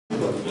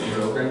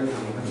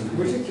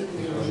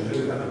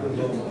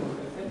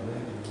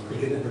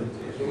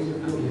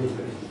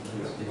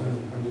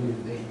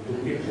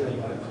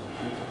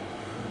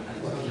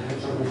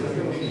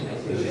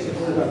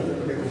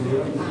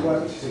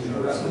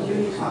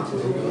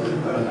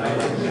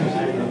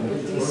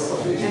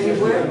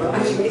Anywhere?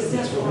 I mean, it's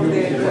just for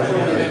the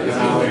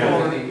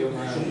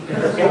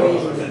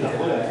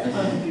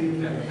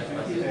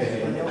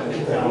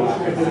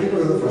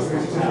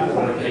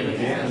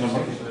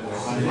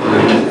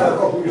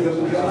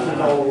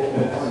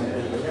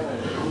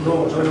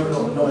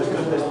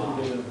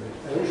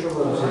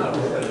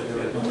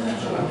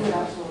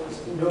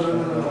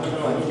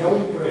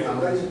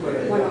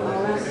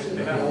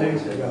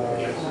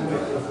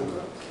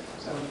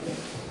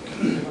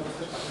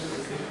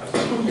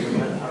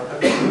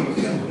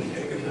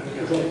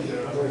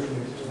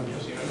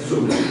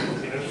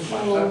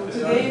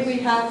today we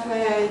have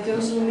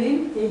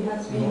Jong. He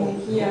has been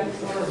here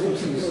for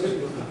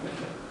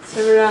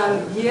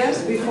several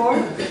years before.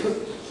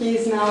 He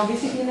is now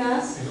visiting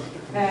us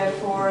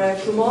for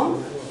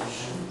Coulomb.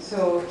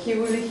 So he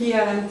will be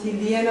here until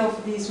the end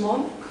of this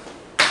month.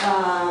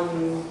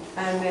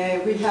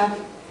 And we have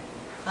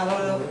a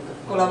lot of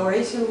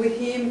collaboration with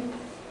him.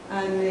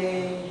 And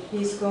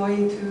he's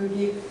going to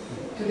give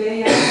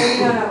today a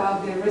seminar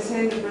about the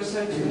recent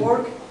research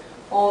work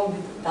on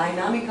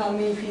dynamical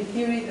mean field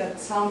theory. That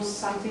sounds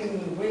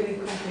something really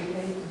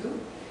complicated to do.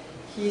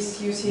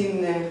 He's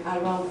using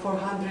around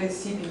 400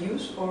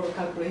 CPUs for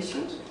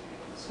calculations.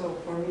 So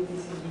for me,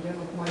 this is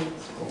beyond of my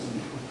scope.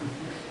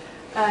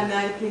 And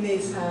I think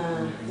it's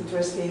an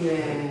interesting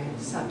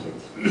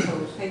subject. So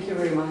thank you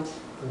very much.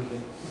 Okay.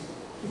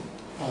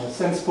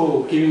 Thanks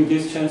for giving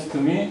this chance to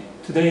me.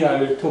 Today I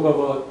will talk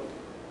about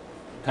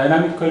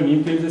dynamical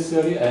mean field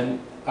theory, and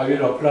I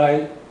will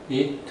apply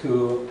it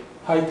to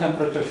high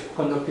temperature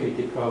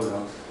conductivity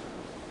problems.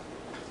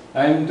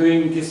 I am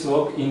doing this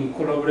work in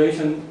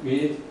collaboration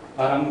with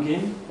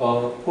Kim,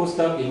 a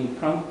postdoc in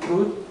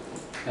Frankfurt,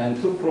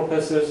 and 2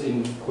 professors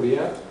in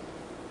Korea.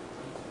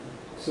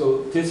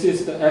 So this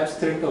is the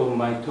abstract of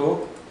my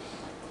talk.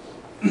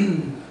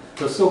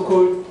 The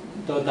so-called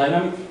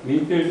dynamic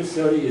mean field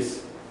theory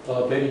is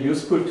a very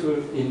useful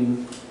tool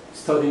in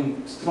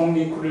studying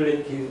strongly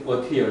correlated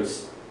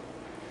materials.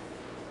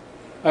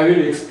 I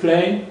will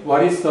explain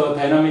what is the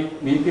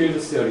dynamic mean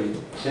field theory.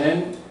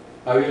 Then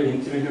I will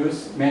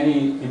introduce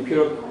many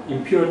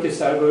impurity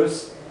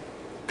solvers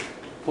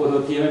for the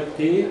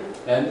DMFT,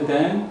 and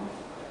then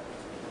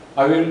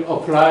I will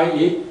apply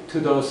it to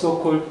the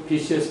so-called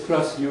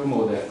BCS+U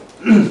model.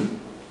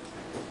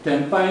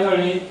 Then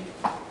finally,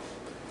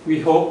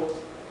 we hope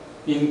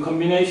in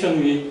combination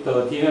with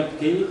the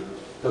DMFT,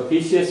 the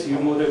BCS+U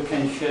model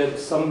can shed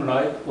some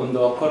light on the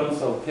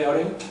occurrence of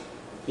pairing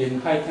in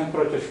high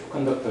temperature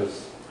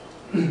conductors.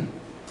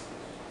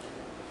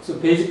 So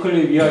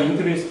basically, we are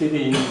interested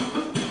in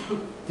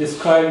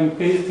describing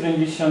phase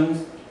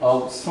transitions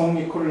of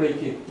strongly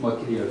correlated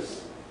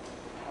materials.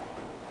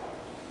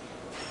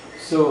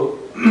 So,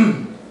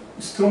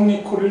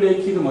 strongly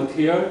correlated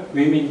material,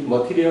 we mean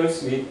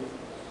materials with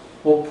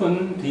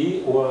open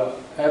d or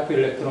f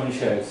electron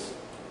shells.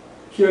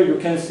 Here you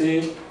can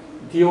see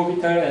d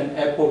orbital and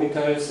f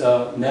orbitals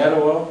are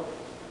narrower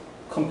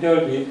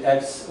compared with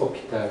s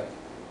orbital.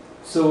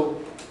 So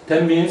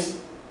that means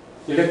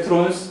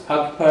electrons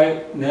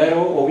occupy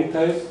narrow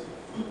orbitals.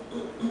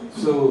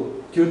 So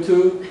due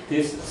to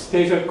this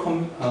spatial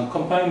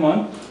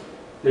confinement,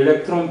 the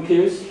electron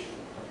feels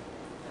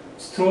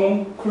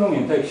strong Coulomb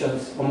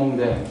interactions among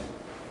them.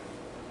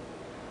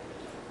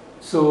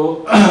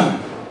 So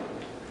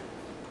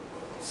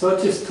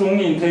such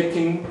strongly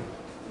interacting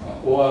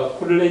or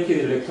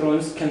correlated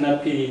electrons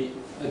cannot be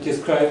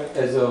described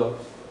as a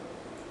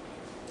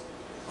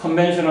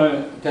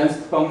conventional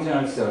density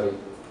functional theory.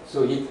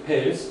 So it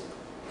fails.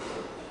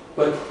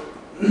 But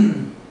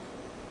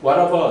what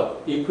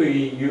about if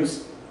we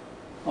use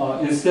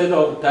instead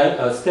of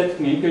static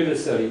mean field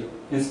theory,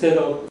 instead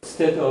of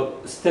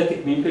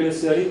static mean field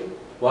theory,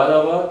 what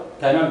about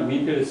dynamic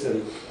mean field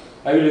theory?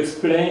 I will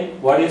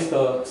explain what is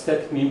the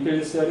static mean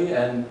field theory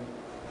and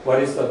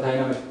what is the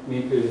dynamic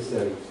mean field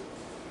theory.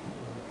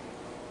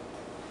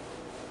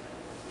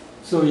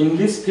 So in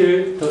this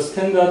field, the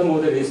standard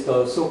model is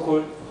the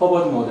so-called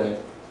Hubbard model.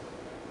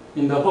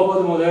 In the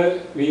Hubbard model,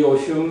 we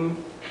assume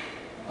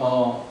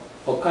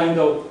a kind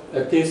of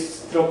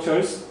lattice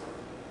structures.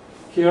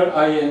 Here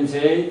I and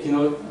J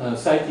denote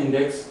site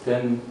index,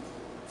 then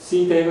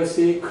C delta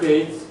C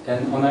creates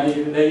and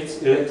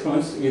annihilates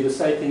electrons with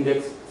site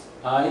index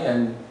I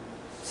and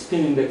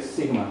spin index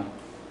sigma.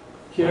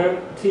 Here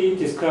T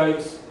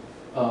describes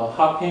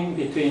hopping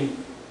between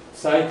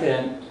site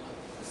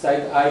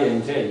I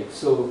and J.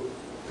 So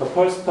the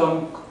first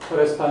term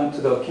corresponds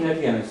to the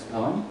kinetic energy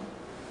term.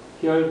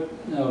 Here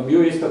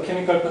mu is the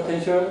chemical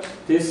potential.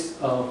 This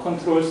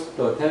controls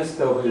the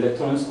density of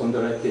electrons on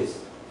the lattice.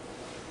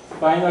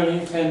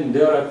 Finally, when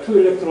there are 2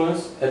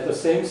 electrons at the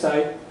same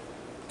site,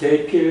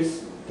 they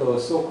pierce the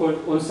so-called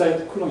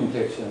on-site Coulomb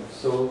interaction.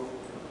 So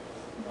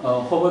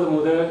Hubbard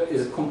model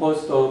is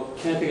composed of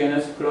kinetic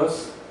energy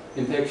plus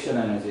interaction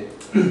energy.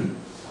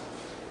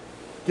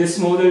 This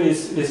model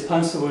is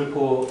responsible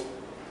for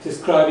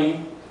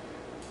describing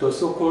the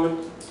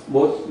so-called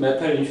both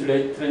metal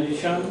insulate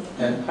transition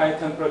and high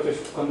temperature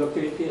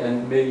conductivity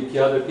and maybe the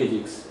other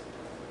physics.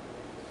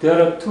 There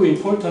are two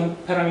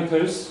important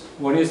parameters.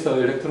 One is the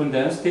electron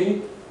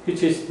density,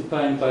 which is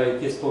defined by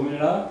this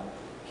formula.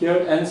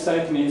 Here n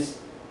site means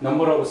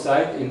number of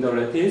sites in the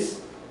lattice.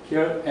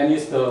 Here n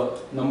is the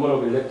number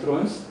of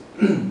electrons.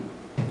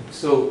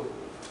 So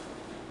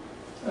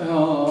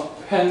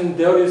when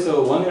there is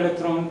one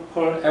electron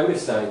per every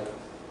site,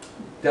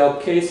 the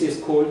case is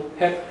called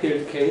half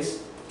field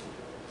case.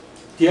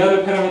 The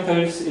other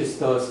parameters is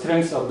the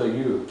strength of the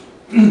U.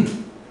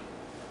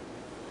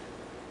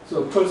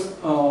 So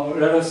first,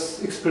 let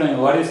us explain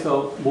what is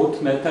the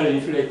both metal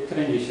insulate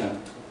transition.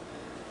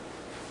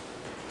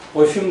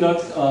 Assume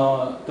that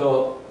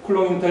the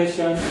Coulomb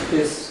interaction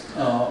is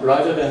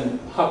larger than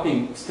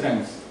hopping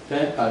strength,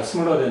 then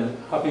smaller than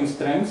hopping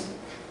strength.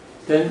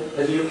 Then,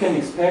 as you can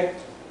expect,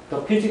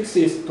 the physics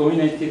is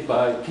dominated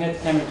by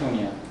kinetic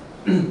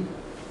Hamiltonian.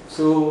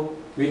 So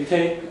we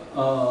take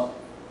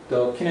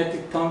the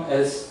kinetic term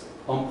as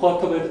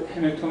unperturbed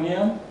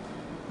Hamiltonian,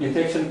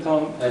 interaction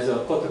term as a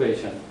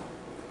perturbation.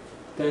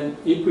 Then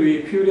if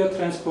we Fourier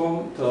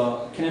transform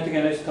the kinetic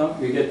energy term,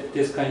 we get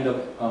this kind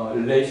of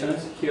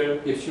relations.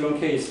 Here epsilon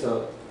k is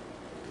the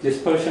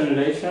dispersion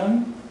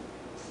relation.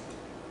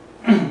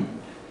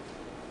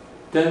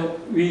 Then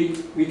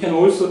we can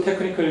also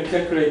technically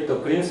calculate the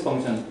Green's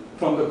function.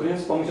 From the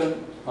Green's function,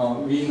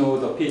 we know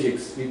the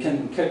physics. We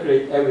can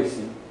calculate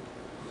everything.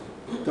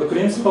 The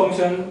Green's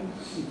function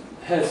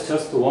has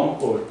just one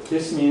pole.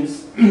 This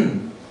means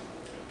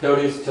there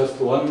is just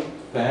one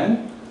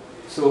band.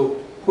 So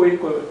for n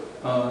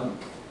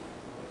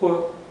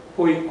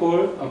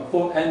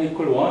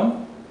equal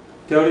 1,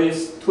 there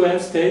is 2n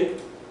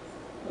state.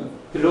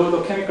 Below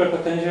the chemical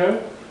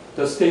potential,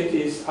 the state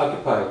is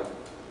occupied.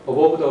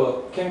 Above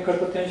the chemical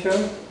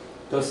potential,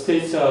 the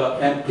states are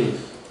empty.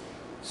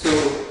 So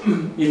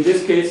in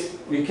this case,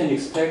 we can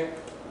expect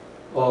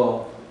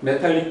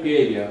metallic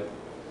behavior.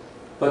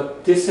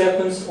 But this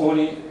happens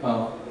only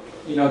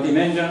in a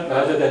dimension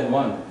larger than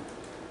 1.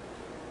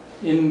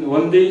 In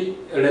 1D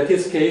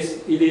lattice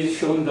case, it is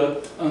shown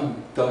that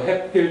the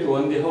half-filled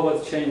 1D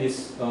Hubbard chain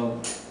is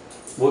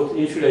both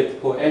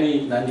insulated for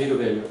any non-zero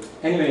value.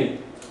 Anyway,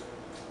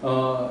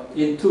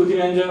 in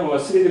 2-dimension or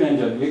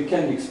 3-dimension, we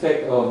can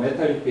expect a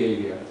metallic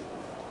behavior.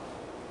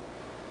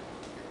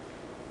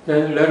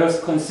 Then let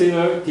us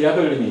consider the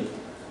other limit.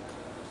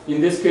 In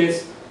this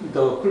case,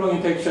 the Coulomb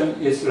interaction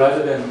is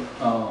larger than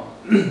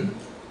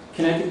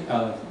kinetic,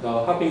 the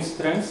hopping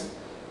strength.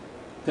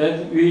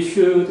 Then we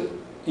should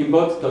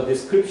invert the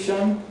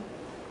description.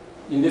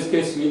 In this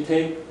case, we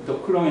take the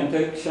Coulomb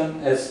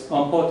interaction as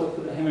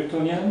unperturbed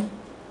Hamiltonian,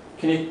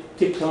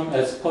 kinetic term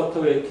as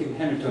perturbative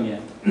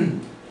Hamiltonian.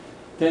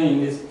 Then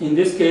in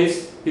this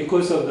case,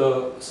 because of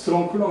the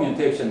strong Coulomb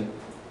interaction,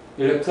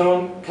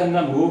 electron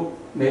cannot move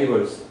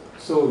neighbors.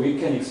 So we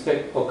can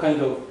expect a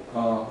kind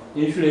of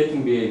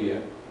insulating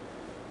behavior.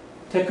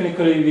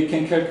 Technically, we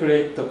can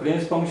calculate the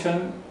Green's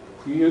function.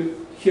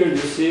 Here you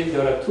see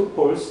there are two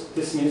poles.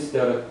 This means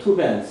there are two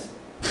bands.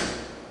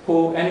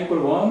 For n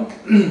equal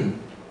 1,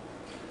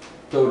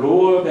 the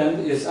lower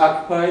band is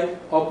occupied,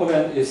 upper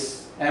band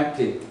is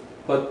empty.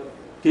 But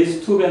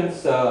these two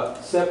bands are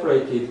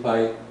separated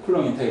by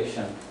Coulomb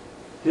interaction.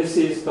 This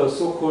is the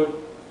so-called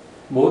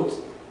mode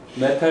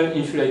metal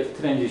insulated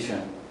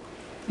transition.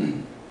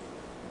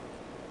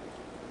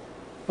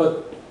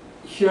 But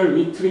here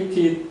we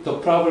treated the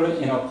problem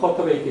in a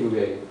perturbative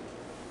way.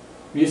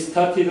 We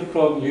started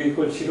from u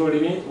equal 0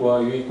 limit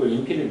or u equal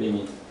infinite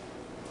limit.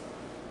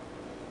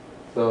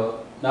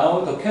 So now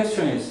the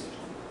question is,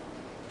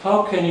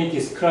 how can we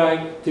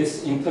describe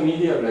this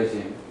intermediate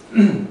regime?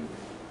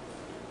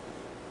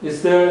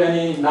 Is there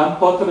any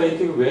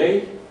non-perturbative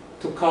way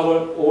to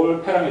cover all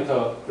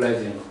parameter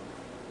regime?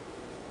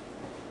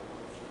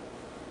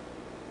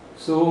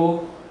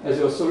 So as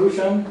a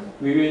solution,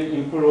 we will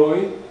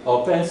employ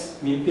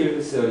advanced mean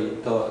field theory,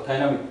 the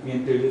dynamic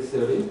mean field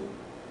theory.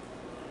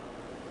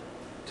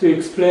 To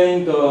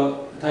explain the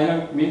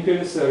dynamic mean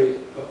field theory,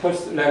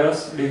 first let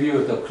us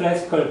review the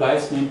classical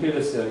bias mean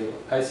field theory.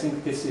 I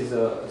think this is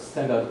a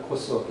standard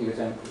coursework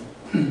example.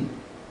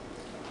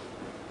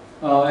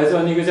 As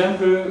an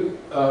example,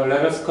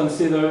 let us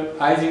consider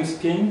Ising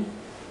spin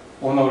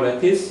on a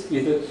lattice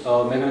with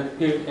a magnetic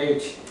field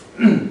H.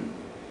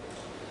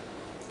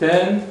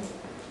 Then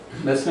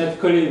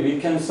mathematically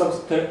we can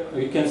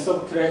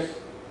subtract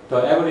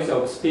the average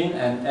of spin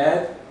and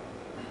add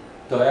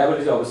the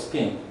average of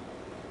spin.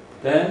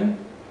 Then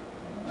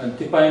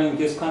defining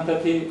this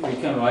quantity, we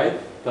can write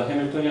the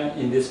Hamiltonian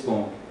in this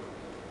form.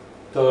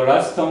 The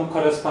last term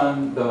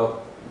corresponds the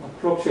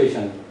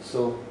fluctuation,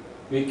 so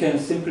we can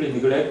simply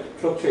neglect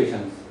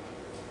fluctuations.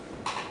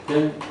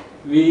 Then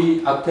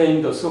we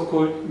obtain the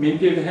so-called mean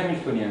field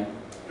Hamiltonian.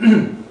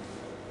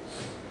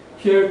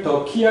 Here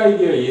the key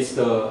idea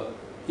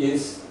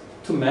is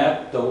to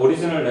map the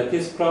original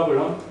lattice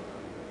problem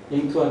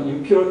into an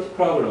impurity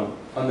problem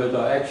under the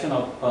action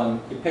of an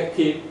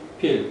effective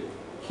field.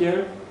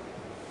 Here,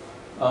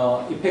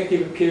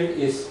 effective field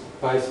is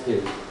bias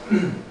field.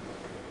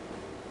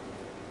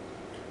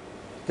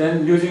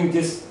 Then using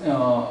this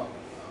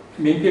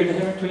mean field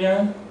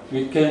Hamiltonian,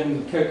 we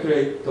can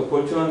calculate the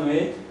Boltzmann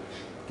weight.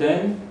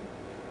 Then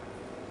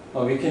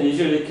we can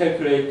easily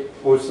calculate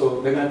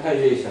also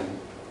magnetization.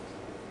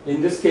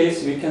 In this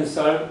case, we can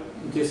solve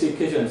this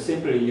equation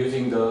simply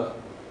using the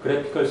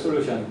graphical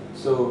solution.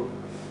 So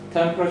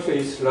temperature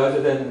is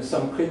larger than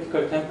some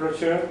critical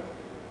temperature.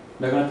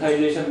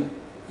 Magnetization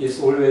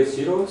is always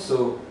 0,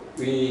 so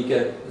we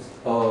get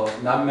a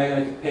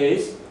non-magnetic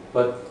phase.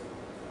 But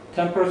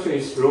temperature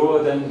is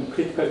lower than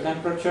critical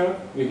temperature,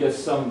 we get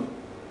some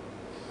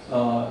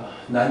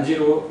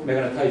non-zero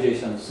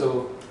magnetization.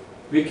 So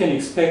we can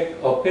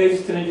expect a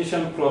phase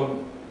transition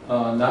from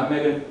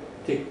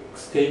non-magnetic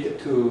state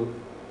to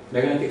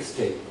magnetic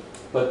state.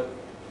 But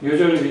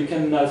usually we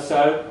cannot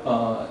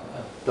solve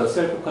the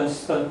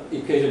self-consistent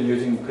equation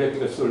using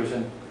graphical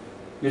solution.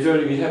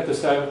 Usually we have to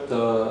solve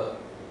the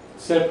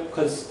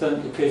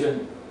self-consistent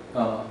equation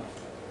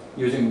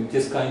using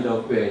this kind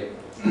of way.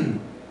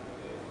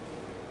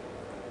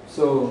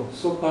 So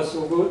far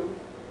so good.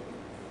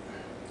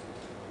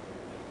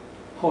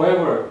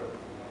 However,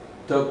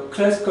 the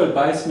classical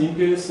bias mean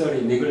field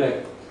theory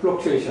neglect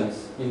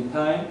fluctuations in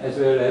time as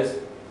well as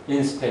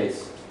in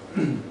space.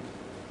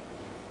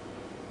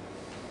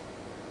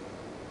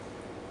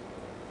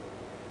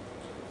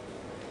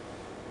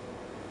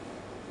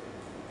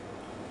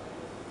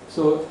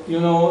 So you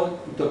know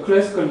the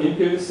classical mean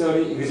field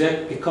theory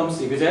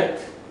becomes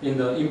exact in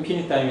the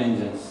infinite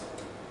dimensions.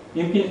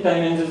 Infinite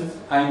dimensions,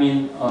 I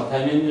mean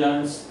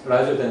dimensions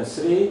larger than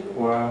 3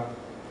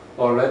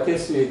 or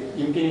lattice with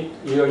infinite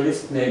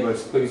realist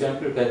neighbors, for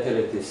example, beta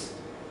lattice.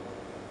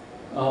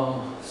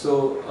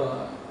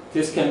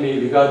 This can be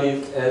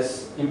regarded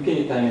as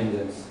infinite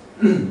dimensions.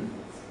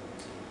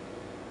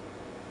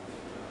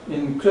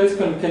 In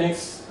classical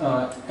mechanics,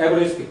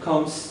 average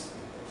becomes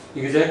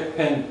exact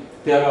when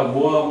there are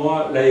more and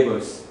more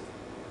labels.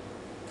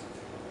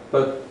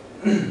 But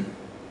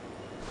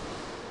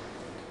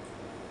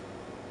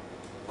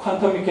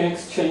quantum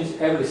mechanics change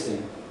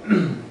everything.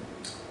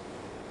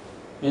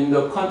 In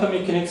the quantum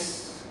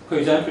mechanics, for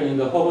example, in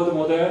the Hubbard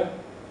model,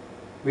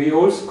 we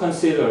also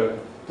consider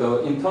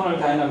the internal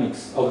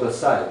dynamics of the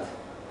site.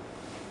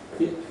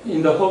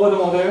 In the Hubbard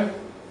model,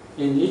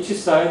 in each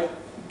site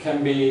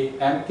can be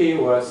empty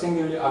or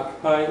singly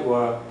occupied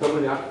or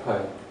doubly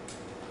occupied.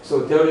 So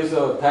there is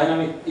a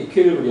dynamic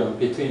equilibrium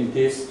between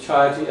this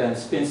charge and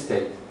spin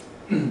state.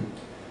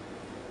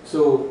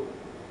 So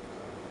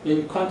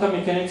in quantum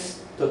mechanics,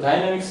 the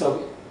dynamics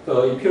of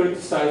the impurity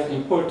site is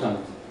important.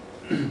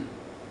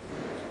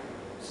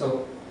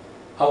 So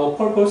our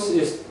purpose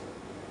is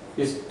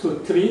to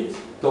treat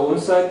the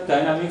on-site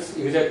dynamics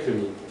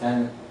exactly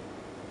and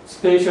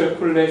spatial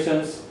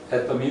correlations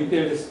at the mean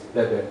field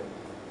level.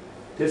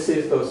 This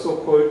is the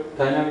so-called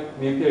dynamic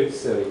mean field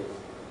theory.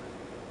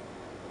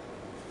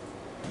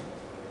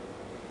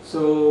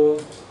 So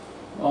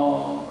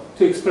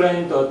to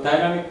explain the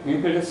dynamic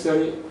mean field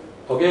theory,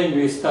 again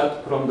we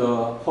start from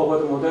the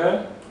Hubbard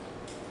model.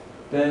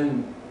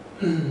 Then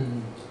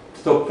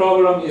the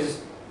problem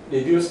is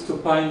reduced to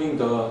finding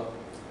the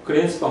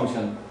Green's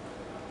function.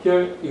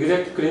 Here,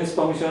 exact Green's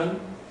function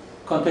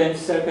contains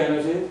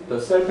self-energy.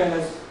 The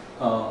self-energy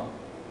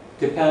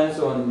depends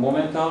on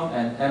momentum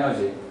and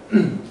energy.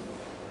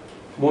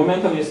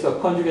 Momentum is the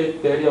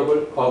conjugate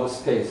variable of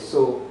space,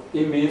 so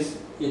it means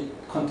it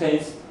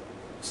contains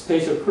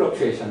spatial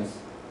fluctuations.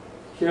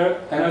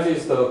 Here, energy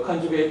is the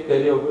conjugate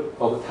variable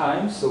of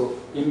time, so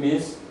it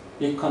means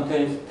it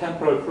contains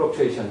temporal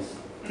fluctuations.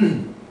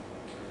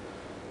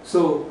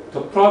 So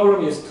the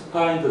problem is to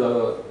find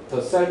the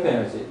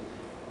self-energy,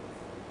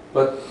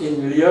 but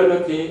in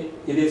reality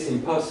it is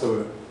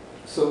impossible.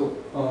 So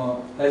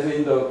as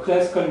in the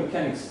classical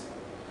mechanics,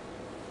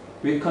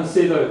 we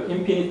consider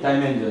infinite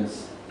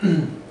dimensions.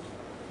 In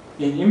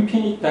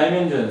infinite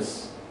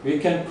dimensions, we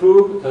can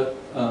prove that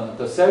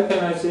the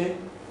self-energy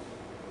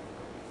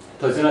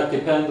does not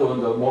depend on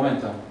the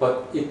momentum,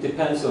 but it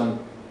depends on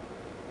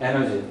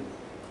energy.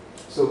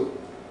 So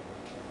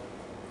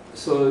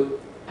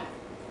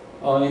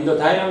in the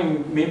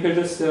dynamic mean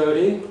field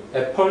theory,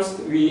 at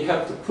first we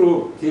have to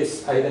prove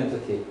this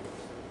identity.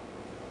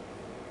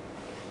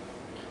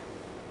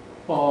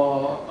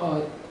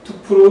 To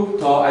prove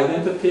the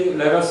identity,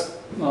 let us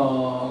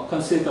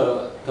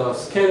consider the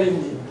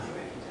scaling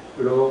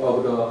law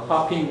of the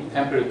hopping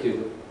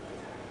amplitude.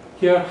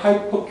 Here,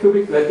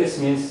 hypercubic lattice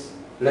means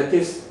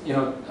lattice,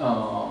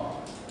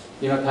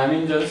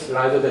 dimensions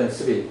larger than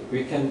 3.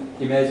 We can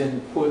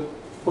imagine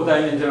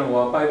 4-dimensional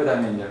or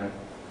 5-dimensional.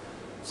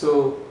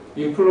 So,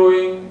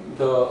 employing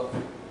the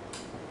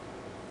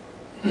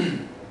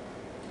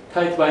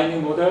tight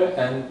binding model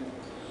and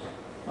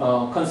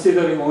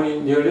considering only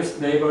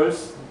nearest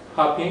neighbors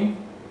hopping,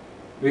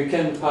 we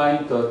can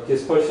find the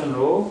dispersion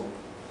law.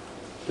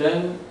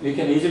 then we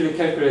can easily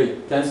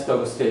calculate density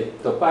of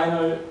state. The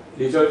final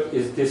result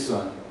is this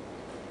one.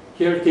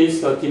 Here this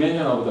is the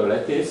dimension of the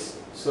lattice.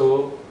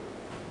 So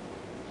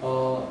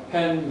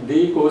when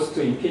d goes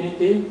to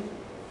infinity,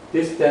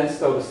 this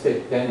density of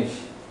state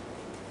vanishes.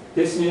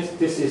 This means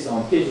this is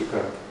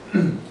unphysical.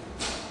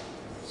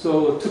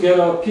 So to get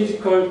a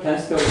physical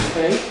density of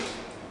state,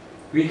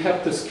 we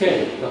have to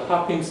scale the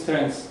hopping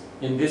strength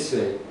in this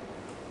way.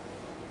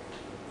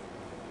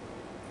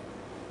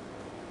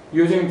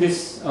 Using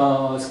this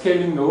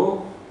scaling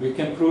law, we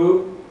can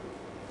prove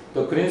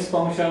the Green's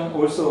function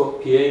also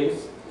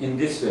behaves in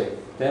this way.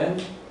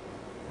 Then,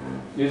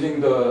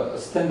 using the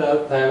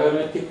standard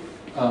diagrammatic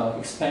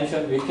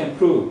expansion, we can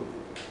prove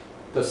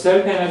the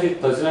self-energy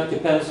does not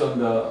depend on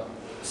the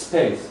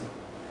space,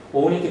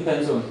 only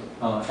depends on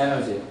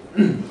energy.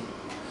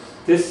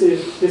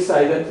 This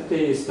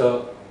identity is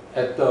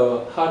at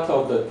the heart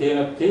of the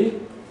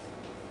DMFT.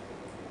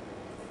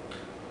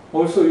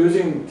 Also,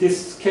 using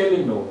this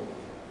scaling law,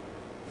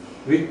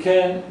 we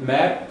can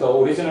map the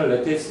original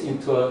lattice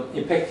into an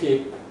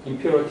effective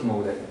impurity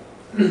model.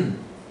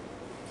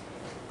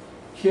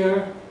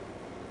 Here,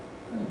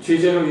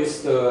 G0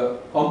 is the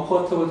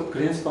unperturbed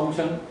Green's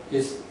function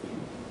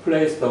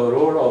plays the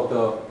role of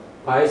the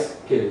bias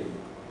field.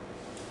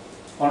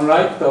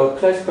 Unlike the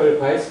classical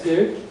bias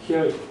field,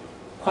 here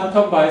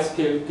quantum bias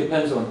field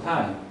depends on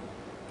time.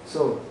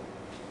 So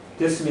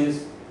this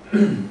means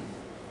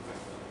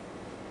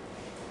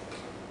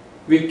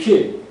we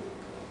keep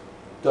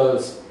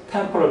the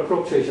temporal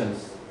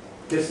fluctuations.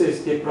 This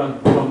is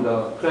different from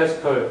the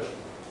classical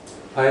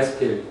bias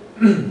field.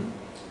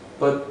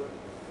 But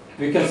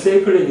we can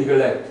safely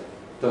neglect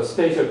the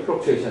spatial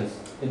fluctuations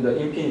in the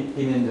infinite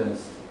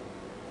dimensions.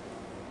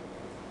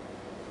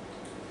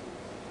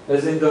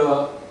 As in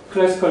the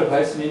classical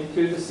Weissman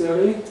field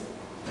theory,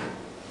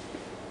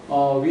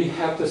 we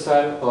have to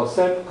solve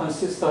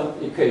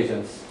self-consistent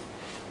equations.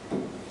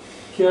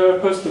 Here,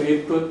 first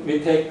we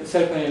take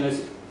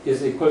self-energy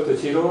is equal to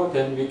 0,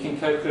 then we can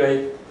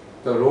calculate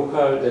the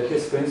local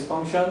lattice Green's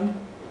function.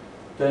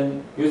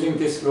 Then using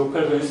this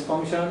local Green's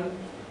function,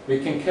 we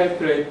can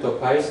calculate the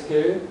bias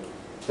field.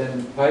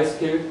 Then bias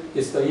field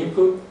is the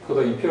input for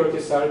the impurity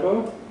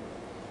solver.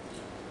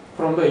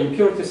 From the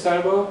impurity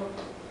solver,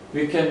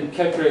 we can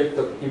calculate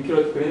the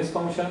impurity Green's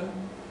function.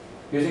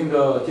 Using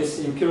this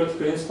impurity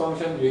Green's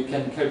function, we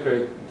can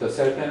calculate the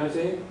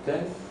self-energy.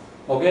 Then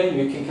again,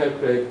 we can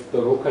calculate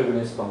the local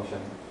Green's function.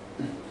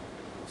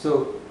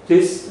 So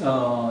this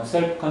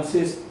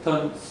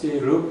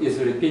self-consistency loop is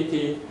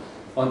repeated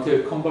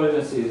until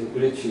convergence is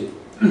reached.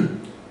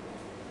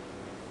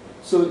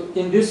 So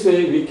in this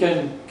way, we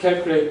can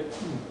calculate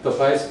the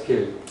bias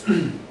field.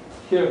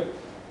 Here,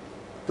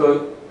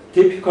 the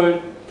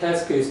difficult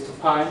task is to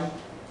find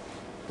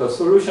the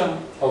solution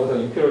of the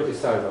impurity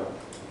solver.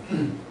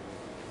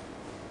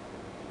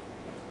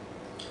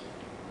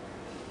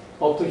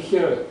 Up to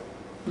here,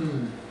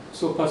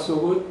 so far so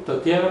good. The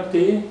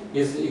DMFT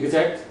is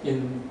exact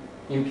in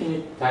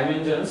infinite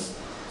dimensions,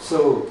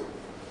 so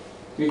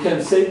we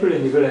can safely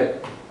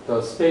neglect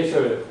the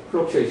spatial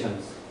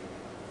fluctuations.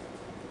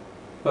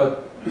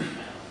 But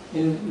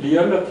in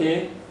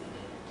reality,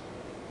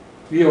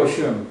 we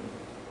assume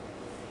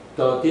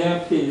the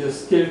DMFT is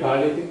still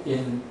valid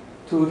in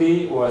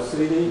 2D or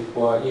 3D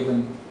or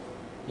even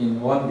in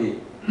 1D.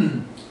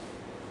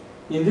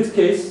 In this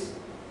case,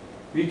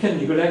 we can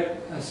neglect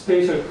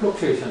spatial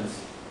fluctuations.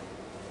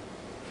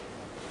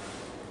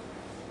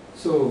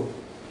 So,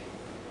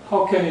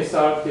 how can we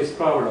solve this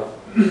problem?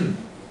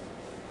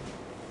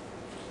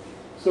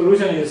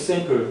 Solution is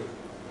simple.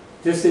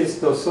 This is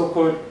the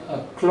so-called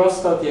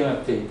cluster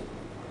DMFT.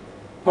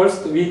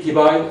 First, we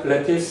divide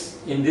lattice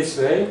in this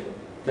way.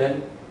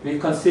 Then we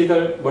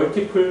consider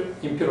multiple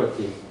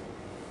impurity.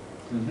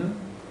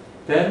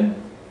 Then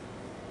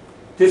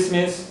this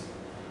means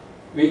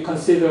we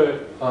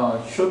consider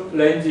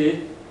short-range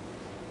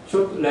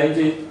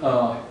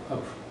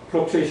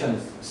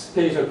fluctuations,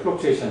 spatial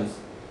fluctuations.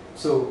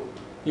 So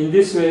in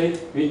this way,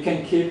 we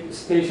can keep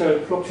spatial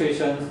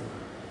fluctuations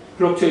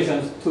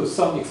to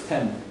some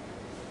extent.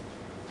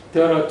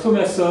 There are two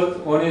methods.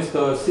 One is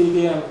the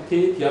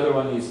CDMFT, the other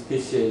one is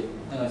DCA.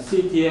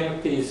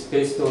 CDMFT is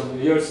based on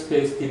real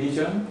space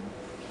division.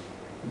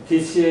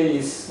 DCA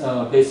is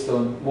based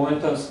on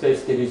momentum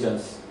space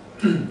divisions.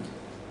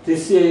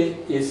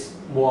 DCA is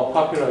more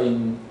popular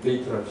in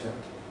literature.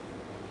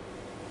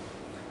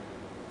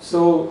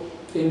 So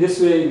in this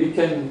way, we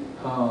can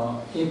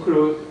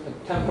include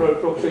temporal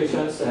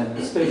fluctuations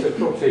and spatial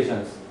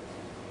fluctuations.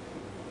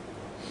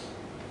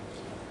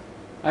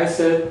 I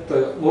said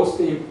the most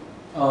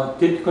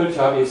difficult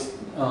job is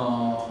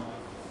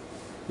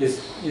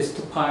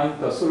to find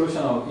the solution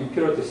of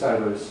impurity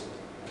solvers.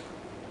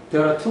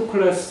 There are two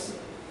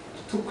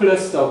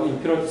classes of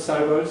impurity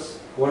solvers.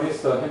 One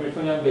is the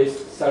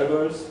Hamiltonian-based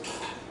solvers.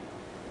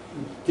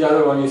 The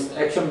other one is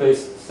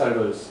action-based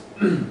solvers.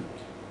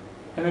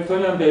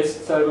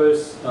 Hamiltonian-based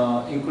solvers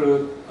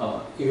include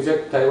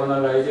exact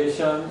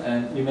diagonalization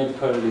and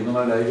numerical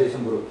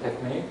renormalization group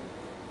technique.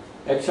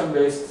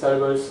 action-based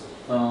solvers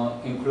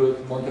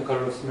include Monte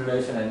Carlo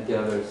simulation and the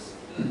others.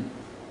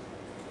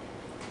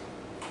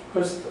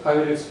 First, I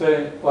will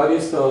explain what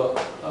is the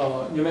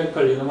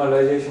numerical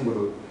normalization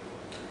group.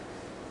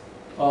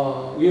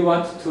 We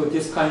want to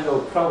this kind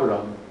of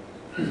problem.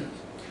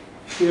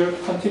 Here,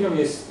 continuum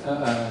is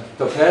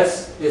the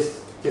path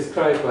is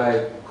described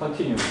by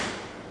continuum.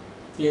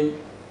 In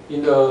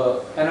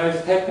the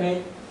analysis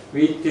technique,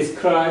 we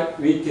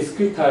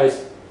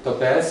discretize the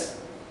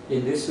path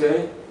in this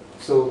way.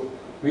 So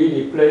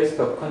we replace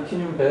the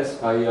continuum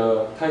path by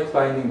a tight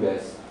binding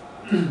path.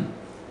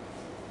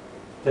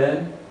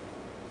 Then,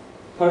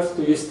 first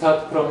we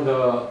start from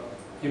the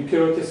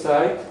impurity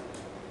side.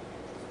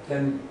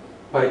 Then,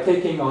 by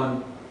taking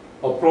on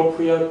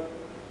appropriate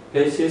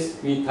basis,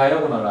 we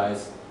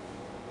diagonalize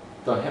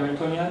the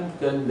Hamiltonian.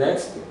 Then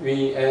next,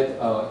 we add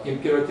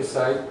impurity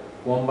side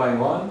one by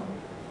one.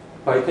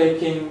 By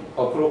taking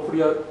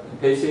appropriate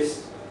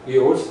basis, we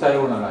also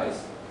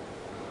diagonalize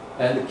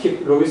and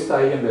keep lowest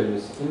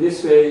eigenvalues. In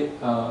this way,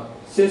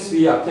 since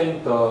we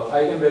obtain the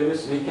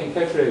eigenvalues, we can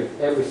calculate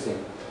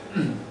everything.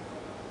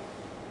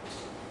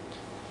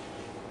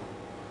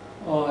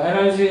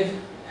 Energy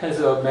has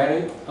a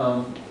merit.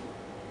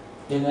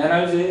 In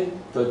energy,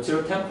 the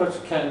zero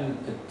temperature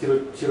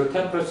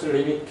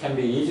limit can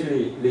be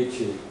easily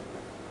reached.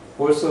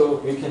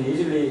 Also, we can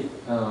easily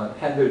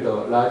handle the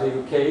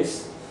large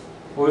case.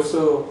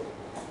 Also,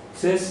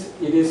 since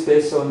it is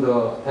based on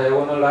the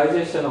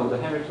diagonalization of the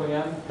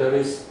Hamiltonian,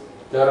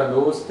 there are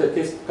no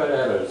statistical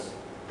errors.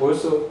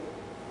 Also,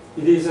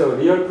 it is a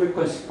real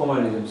frequency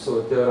formalism,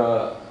 so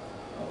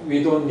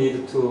we don't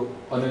need to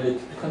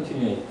analytically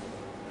continuate.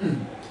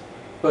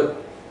 But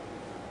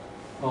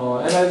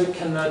energy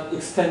cannot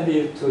extend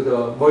it to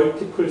the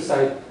multiple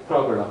site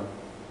problem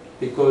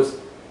because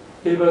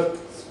Hilbert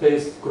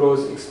space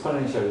grows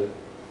exponentially.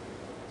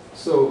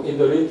 So in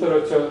the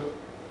literature,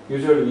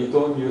 usually we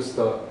don't use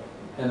the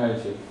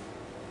energy.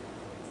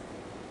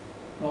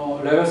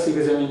 Let us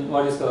examine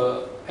what is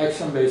the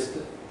action-based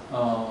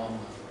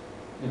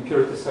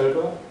impurity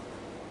solver.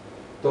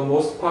 The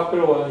most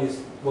popular one is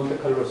Monte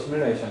Carlo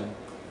simulation.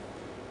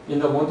 In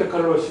the Monte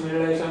Carlo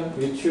simulation,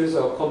 we choose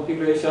a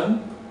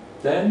configuration,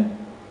 then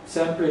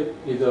sample it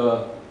with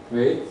a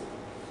weight.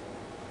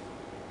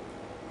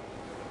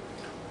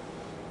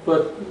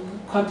 But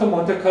quantum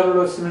Monte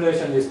Carlo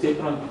simulation is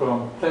different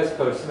from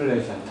classical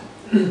simulation.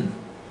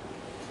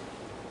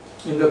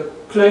 In the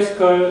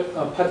classical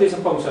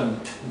partition function,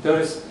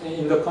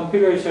 in the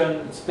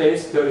configuration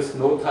space, there is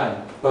no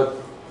time. But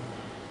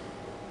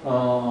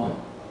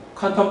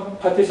quantum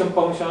partition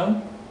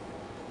function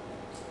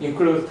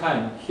includes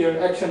time. Here,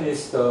 action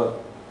is the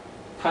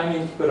time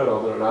integral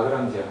of the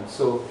Lagrangian.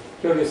 So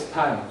here is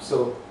time.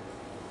 So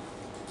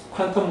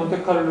quantum Monte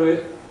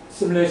Carlo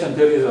simulation,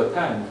 there is a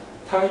time.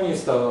 Time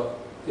is the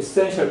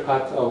essential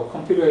part of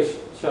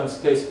configuration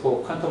space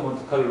for quantum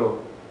Monte Carlo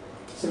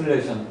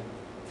simulation.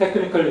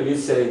 Technically, we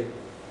say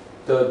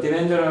the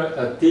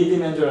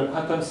d-dimensional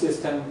quantum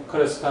system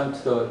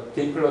corresponds to the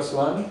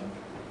d+1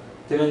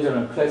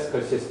 dimensional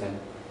classical system.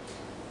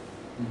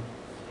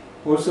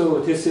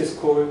 Also, this is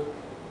called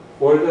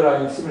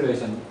world-line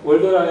simulation.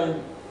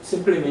 World-line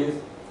simply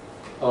means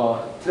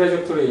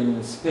trajectory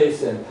in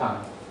space and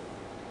time.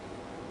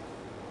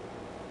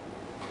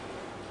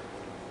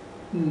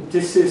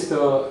 This is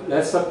the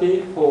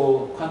recipe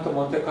for quantum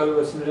Monte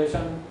Carlo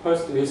simulation.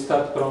 First, we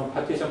start from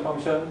partition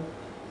function,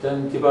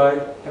 then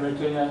divide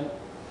Hamiltonian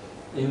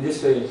in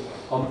this way,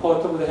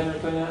 unperturbed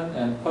Hamiltonian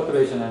and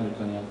perturbation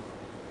Hamiltonian.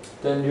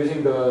 Then,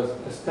 using the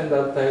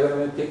standard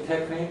diagrammatic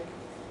technique,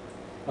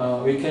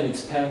 we can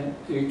expand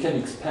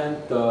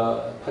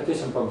the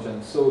partition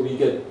function, so we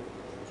get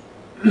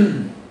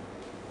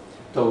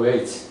the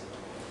weights.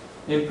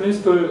 In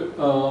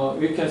principle,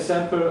 we can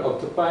sample up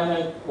to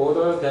finite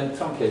order, then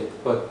truncate,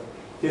 but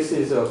this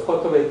is a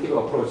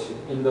perturbative approach.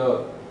 In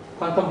the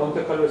quantum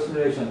Monte Carlo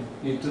simulation,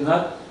 you do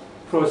not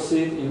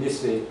proceed in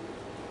this way.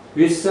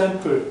 We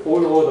sample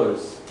all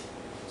orders.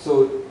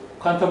 So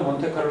quantum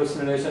Monte Carlo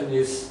simulation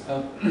is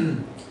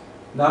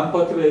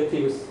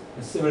non-perturbative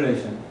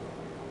simulation.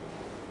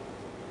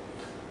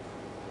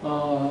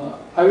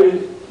 I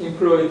will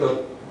employ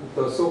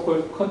the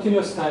so-called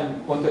continuous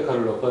time Monte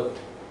Carlo, but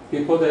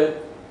before that,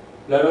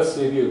 let us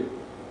review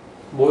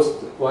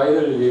most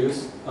widely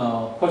used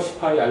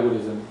Hershey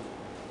algorithm.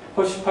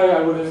 Hershey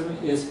algorithm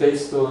is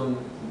based on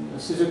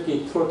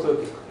Suzuki-Trotto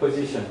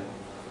decomposition.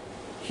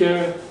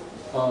 Here,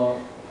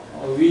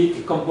 we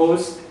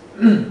decompose.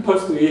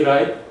 First, we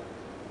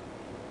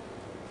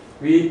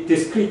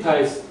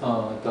discretize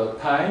the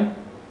time.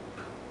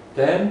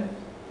 Then,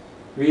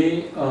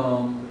 we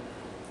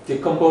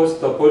decompose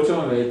the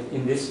Boltzmann weight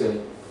in this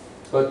way.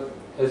 But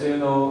as you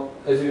know,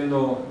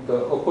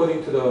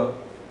 according to the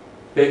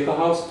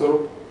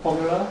Baker-Hausdorff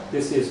formula,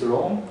 this is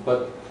wrong.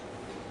 But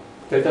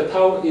delta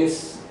tau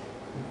is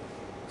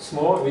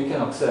small. We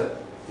can accept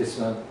this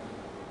one.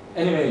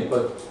 Anyway,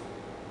 but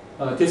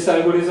this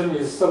algorithm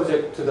is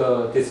subject to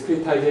the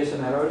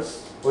discretization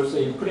errors. Also,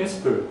 in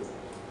principle,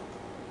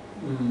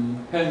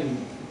 when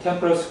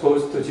temperature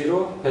goes to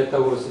 0, beta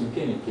goes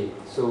infinity.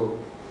 So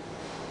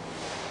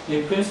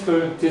in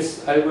principle,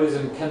 this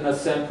algorithm cannot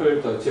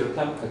sample the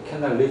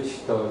cannot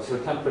reach the zero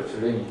temperature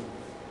limit.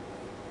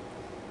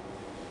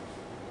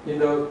 In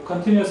the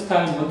continuous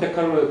time Monte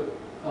Carlo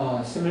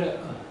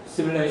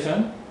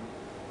simulation,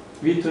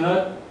 we do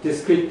not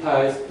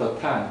discretize the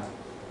time.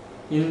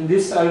 In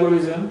this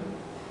algorithm,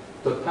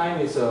 the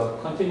time is a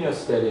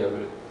continuous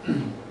variable.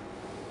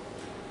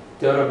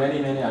 There are many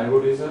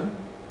algorithms.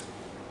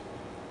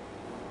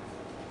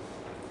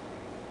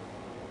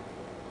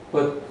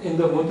 But in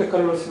the Monte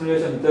Carlo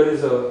simulation, there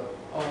is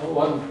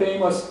one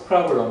famous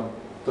problem,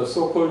 the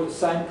so-called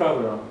sign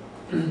problem.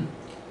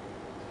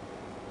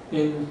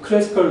 In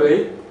classical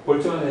wave,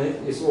 Boltzmann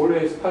wave is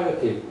always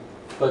positive,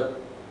 but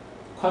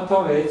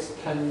quantum waves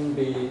can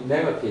be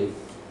negative.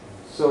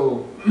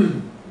 So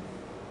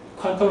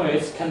quantum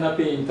waves cannot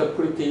be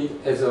interpreted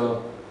as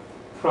a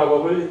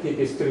probability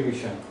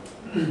distribution.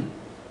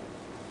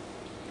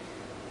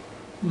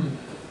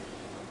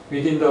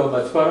 Within the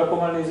Matsubara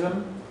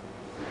formalism,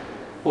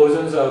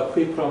 bosons are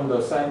free from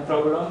the sign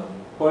problem.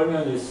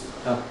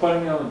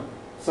 Fermion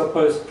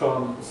suffers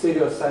from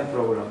serious sign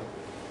problem.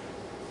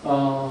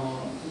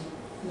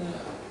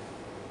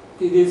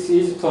 It is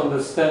easy to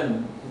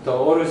understand the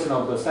origin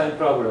of the sign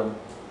problem.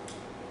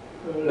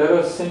 Let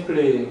us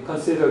simply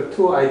consider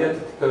two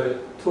identical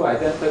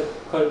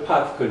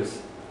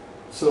particles.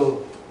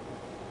 So,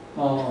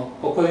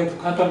 according to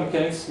quantum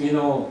mechanics, we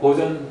know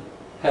boson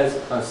has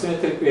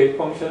symmetric wave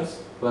functions,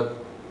 but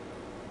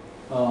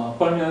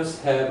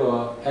fermions have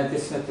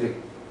antisymmetric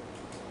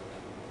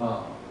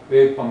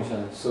wave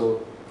function.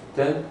 So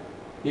then,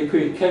 if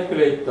we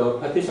calculate the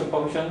partition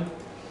function,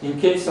 in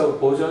case of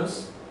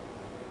bosons,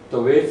 the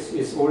wave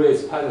is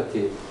always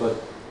positive, but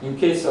in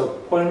case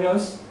of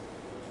fermions,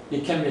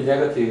 it can be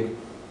negative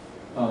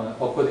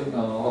according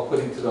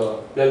to the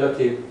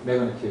relative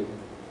magnitude.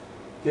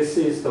 This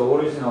is the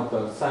origin of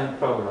the sign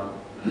problem.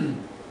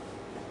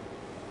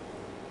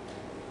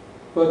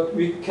 But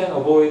we can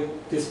avoid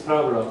this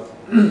problem.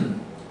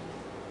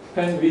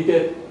 When we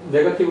get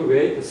negative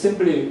wave,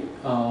 simply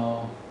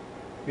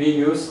we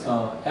use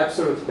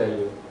absolute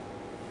value.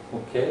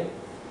 Okay?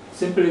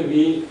 Simply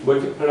we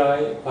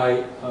multiply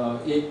by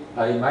it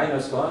by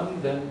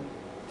 -1, then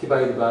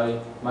divide by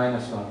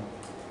 -1.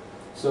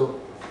 So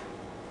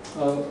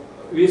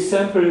we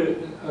sample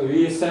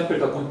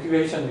the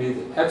configuration with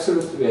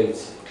absolute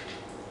weights,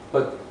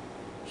 but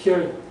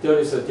here there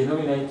is a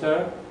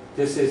denominator.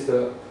 This is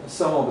the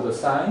sum of the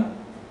sign.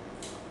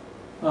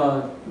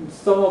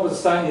 Sum of the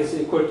sign is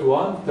equal to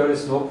 1. There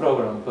is no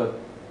problem, but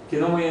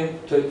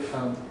denominator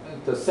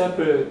the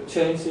sample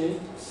changes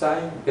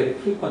sign very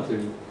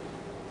frequently.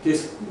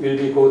 This will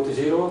be go to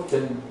 0,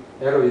 then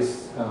error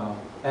is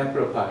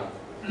amplified.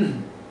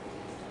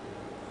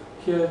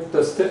 Here,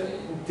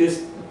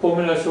 this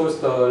formula shows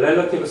the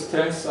relative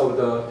strength of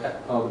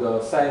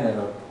the sign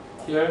error.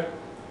 Here,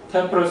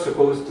 temperature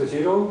goes to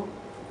 0,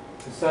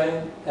 the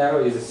sign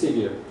error is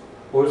severe.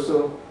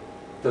 Also,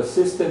 the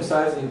system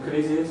size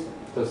increases,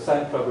 the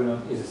sign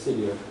problem is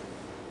severe.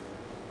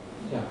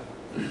 Yeah.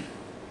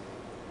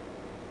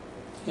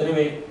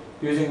 Anyway,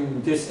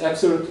 using this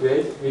absolute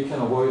weight, we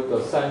can avoid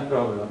the sign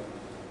problem.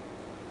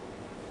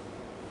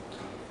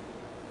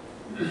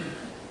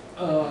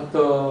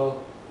 The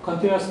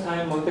continuous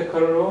time Monte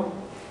Carlo,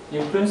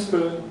 in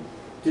principle,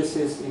 this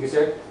is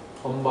exact,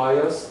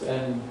 unbiased,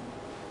 and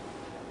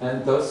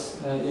thus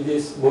it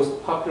is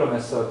most popular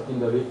method in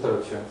the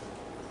literature.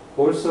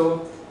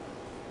 Also,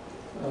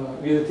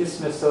 with this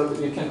method,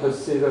 we can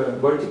consider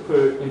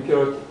multiple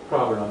impurity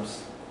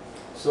problems.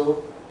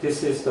 So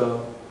this is the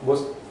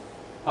most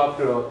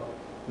popular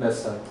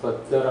method,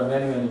 but there are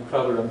many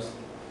problems.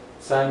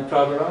 Sign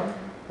problem,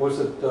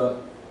 also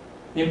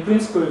in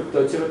principle,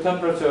 the zero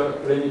temperature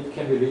limit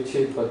can be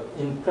reached, but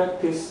in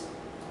practice,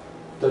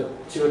 the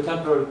zero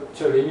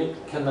temperature limit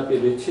cannot be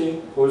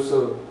reached.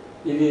 Also,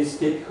 it is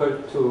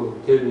difficult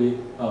to deal with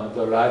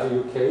the large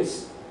U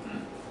case.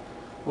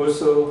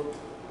 Also,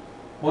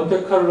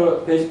 Monte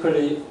Carlo,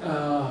 basically,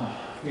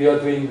 we are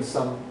doing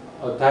some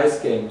dice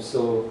game,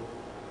 so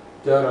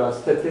there are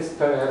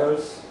statistical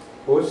errors.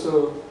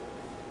 Also,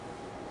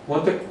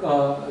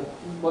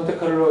 Monte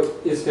Carlo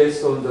is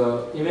based on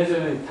the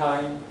imaginary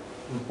time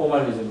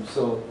formalism,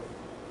 so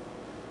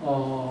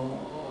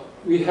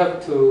we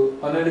have to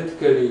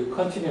analytically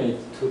continue it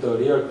to the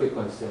real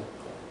frequency.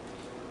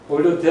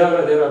 Although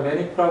there are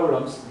many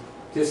problems,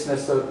 this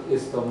method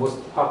is the most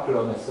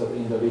popular method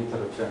in the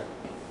literature.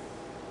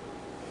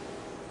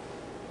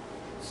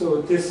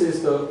 So this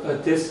is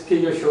this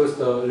figure shows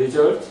the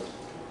result,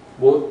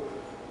 both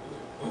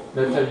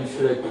metal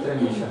insulate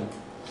transmission.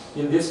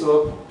 In this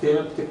work,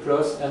 DMFT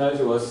plus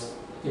energy was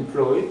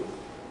employed.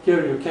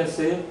 Here you can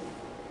see,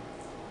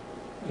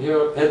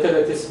 here beta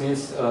lattice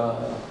means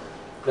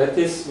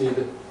lattice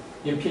with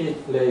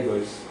infinite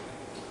labels.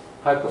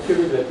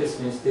 Hypercubic lattice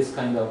means this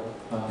kind of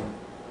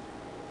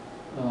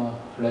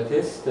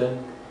lattice.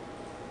 Then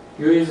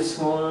U is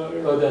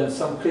smaller than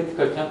some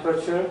critical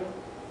temperature.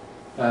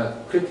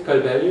 critical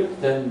value,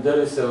 then there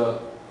is a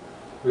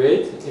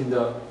weight in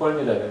the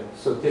Fermi level.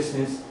 So this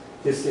means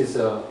this is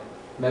a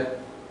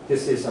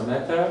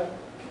metal,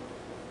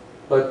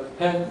 but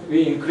when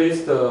we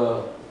increase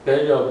the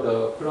value of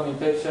the Coulomb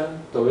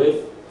interaction, the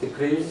weight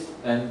decrease,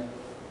 and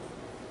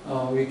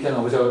we can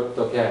observe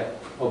the gap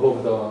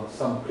above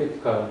some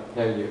critical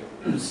value.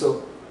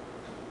 So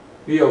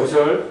we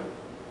observe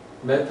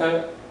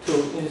metal to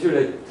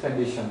insulate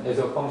transition as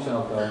a function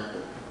of the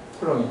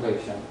Coulomb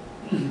interaction.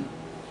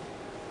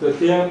 The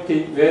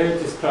DMFT well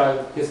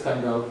describes this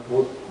kind of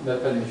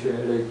metal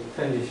insulate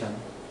transition.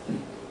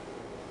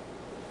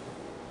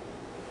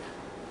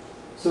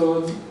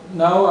 So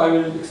now I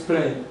will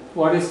explain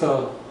what is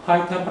the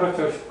high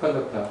temperature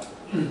superconductor.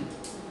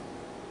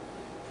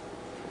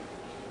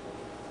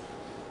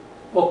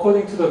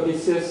 According to the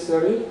BCS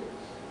theory,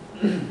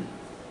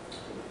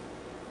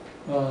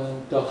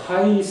 the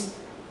highest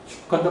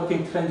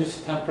conducting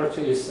transition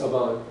temperature is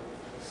about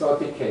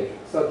 30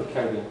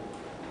 Kelvin.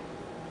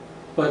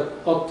 But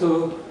up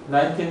to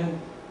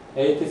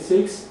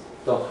 1986,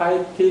 the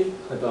highest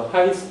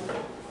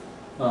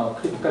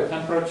critical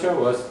temperature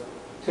was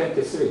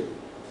 23.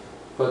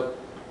 But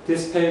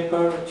this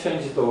paper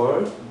changed the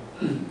world.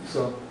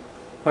 So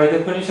by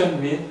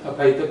definition,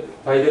 high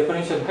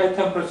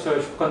temperature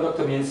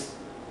superconductor means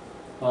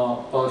a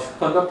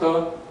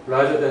superconductor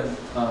larger than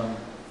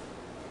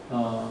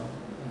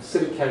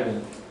 3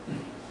 Kelvin.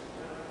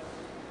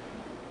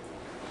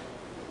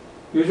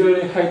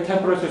 Usually high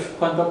temperature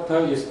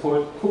superconductor is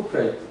called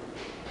cuprate.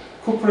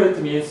 Cuprate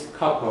means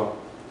copper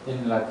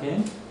in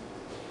Latin.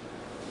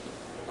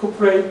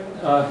 Cuprate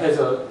has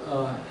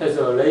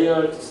a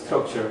layered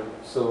structure.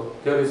 So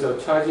there is a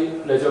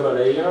charged reservoir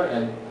layer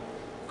and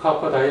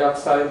copper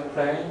dioxide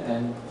plane,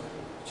 and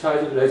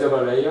charged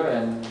reservoir layer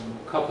and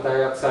copper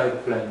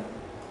dioxide plane.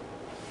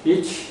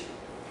 Each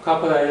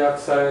copper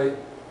dioxide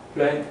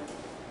plane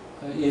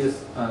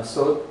is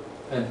so,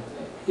 and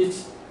each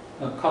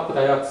copper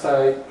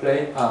dioxide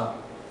plane are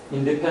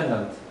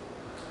independent.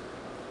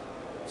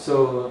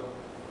 So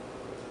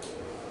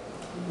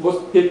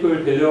most people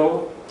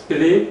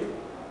believe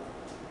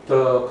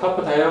the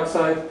copper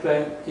dioxide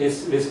plane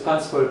is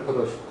responsible for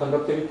the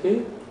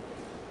conductivity.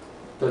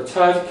 The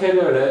charge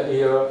carrier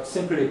layer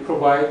simply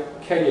provide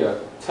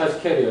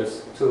charge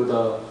carriers to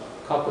the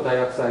copper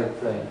dioxide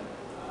plane.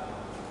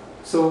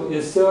 So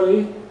in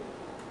theory,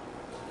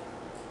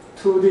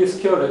 2D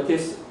scale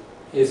lattice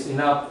is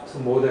enough to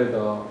model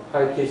the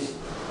high-pitch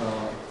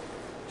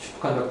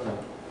superconductor.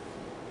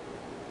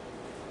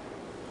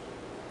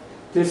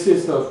 This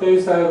is the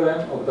phase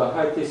diagram of the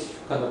high-pitch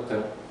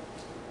superconductor.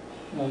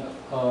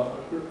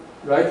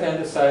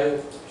 Right-hand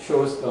side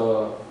shows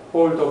the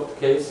hole doped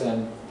case,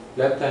 and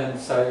left-hand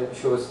side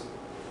shows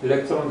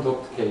electron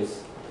doped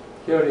case.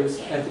 Here is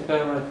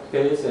antiferromagnetic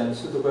phase and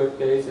pseudo-wave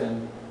phase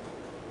and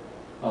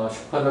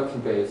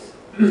superconducting phase.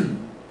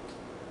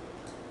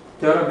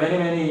 There are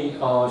many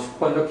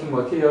superconducting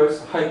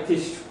materials, high-pitch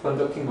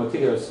superconducting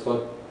materials,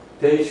 but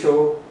they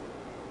show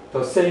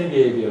the same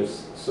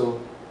behaviors. So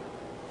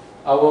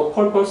our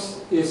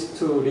purpose is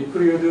to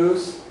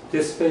reproduce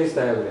this phase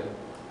diagram.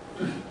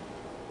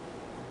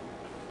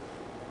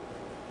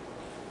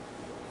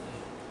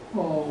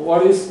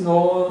 What is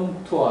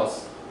known to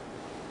us?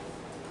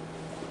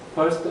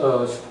 First,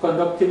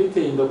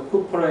 superconductivity in the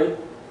cuprate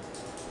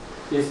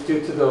is due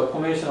to the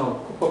formation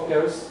of Cooper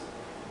pairs.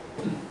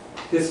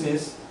 This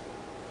means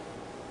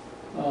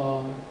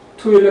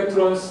 2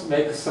 electrons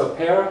makes a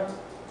pair.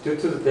 Due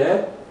to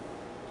that,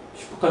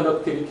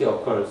 superconductivity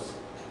occurs.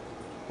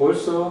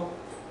 Also,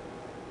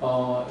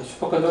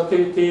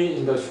 superconductivity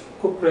in the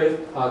cuprate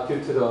are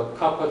due to the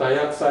copper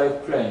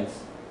dioxide planes.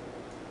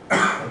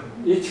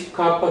 Each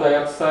copper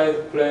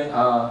dioxide plane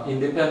are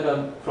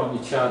independent from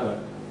each other.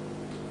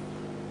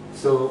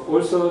 So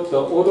also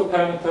the order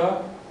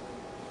parameter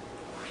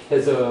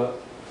has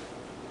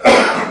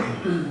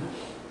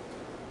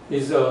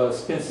is a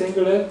spin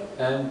singlet,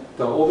 and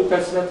the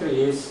orbital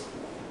symmetry is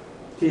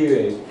D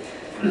wave.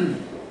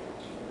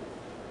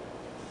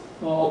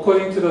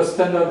 According to the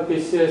standard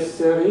BCS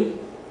theory,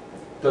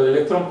 the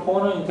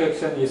electron-proton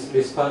interaction is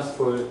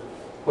responsible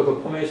for the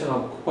formation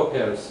of Cooper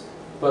pairs.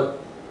 But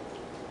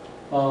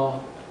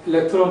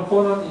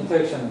electron-proton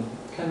interaction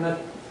cannot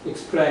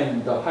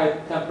explain the high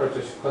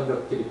temperature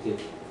conductivity.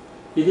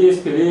 It is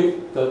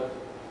believed that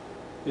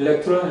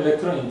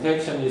electron-electron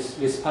interaction is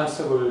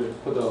responsible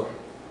for the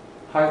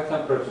high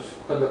temperature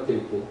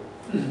conductivity.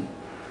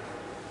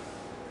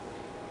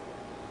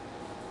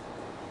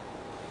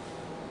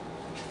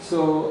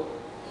 So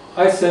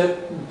I said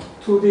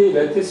 2D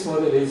lattice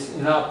model is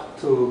enough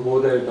to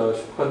model the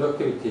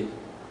superconductivity.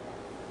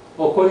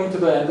 According to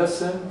the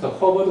Anderson, the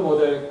Hubbard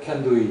model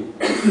can do it.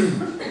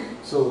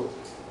 So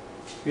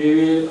we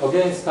will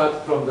again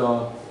start from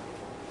the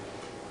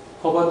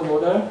Hubbard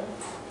model.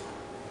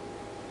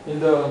 In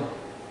the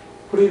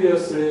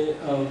previously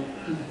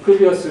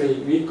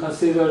we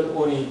considered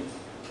only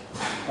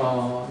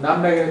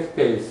non-magnetic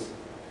phase,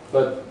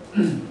 but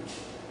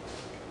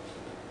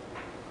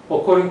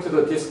according to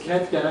the this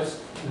kinetic energy,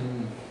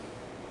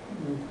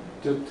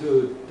 due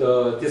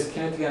to this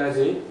kinetic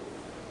energy,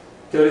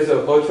 there is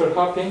a virtual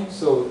hopping,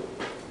 so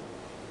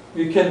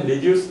we can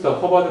reduce the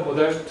Hubbard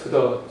model to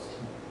the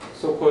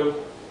so-called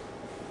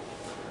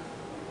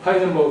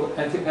Heisenberg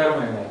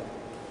antiparamagnet.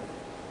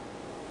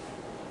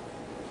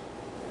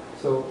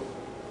 So,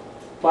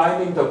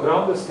 finding the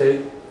ground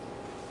state,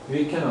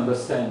 we can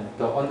understand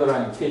the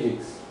underlying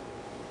physics.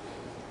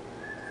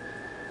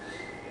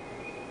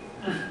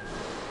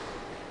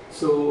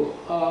 So,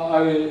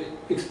 I will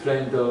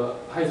explain the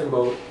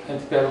Heisenberg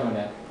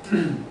antiparamagnet.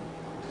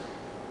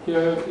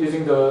 Here,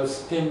 using the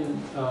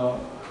spin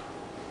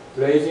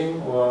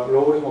raising or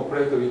lowering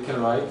operator, we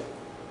can write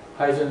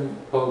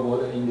Heisenberg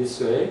model in this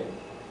way.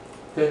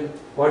 Then,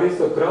 what is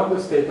the ground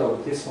state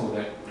of this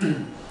model?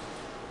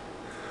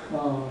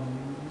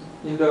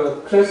 In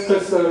the classical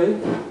theory,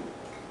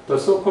 the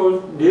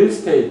so-called real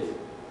state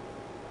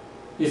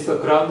is the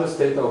ground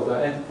state of the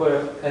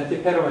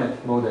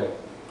antiparamagnet model.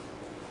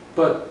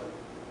 But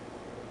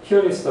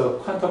here is the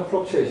quantum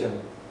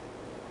fluctuation.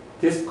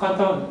 This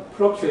quantum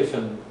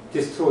fluctuation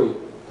destroys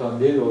the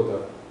nil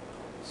order.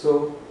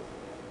 So,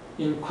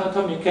 in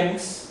quantum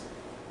mechanics,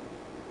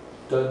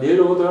 the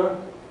nil order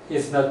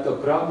is not the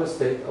ground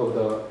state of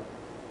the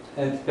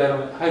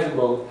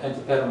Heisenberg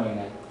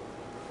antiparamagnet.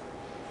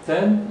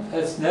 Then,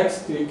 as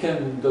next, we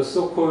can the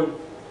so-called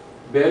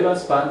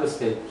valence band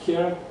state.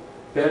 Here,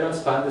 valence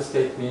band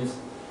state means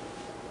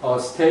a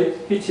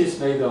state which is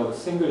made of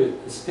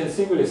spin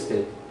singlet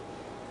state.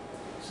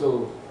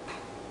 So,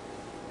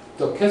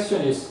 the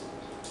question is,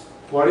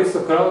 what is the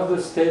ground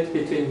state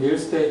between nil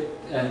state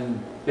and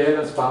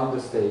valence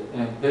bound state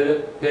and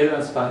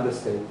valence band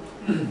state?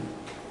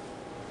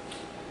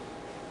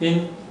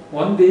 In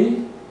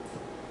 1D,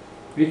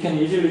 we can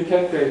easily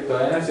calculate the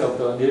energy of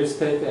the nil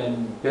state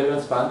and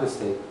valence band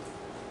state.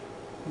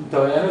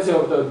 The energy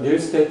of the nil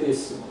state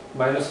is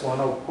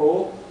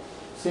 -1/4,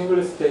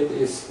 singlet state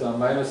is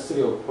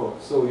 -3/4.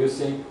 So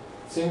using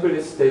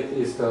singlet state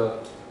is the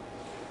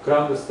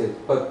ground state,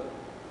 but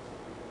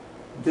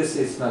this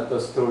is not the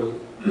story.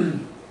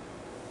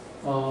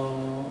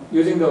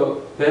 Using the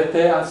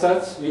Bethe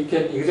ansatz, we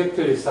can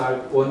exactly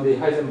solve 1D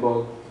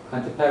Heisenberg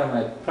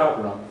antiparamagnet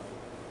problem.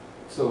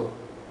 So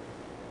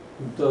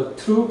the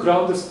true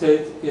ground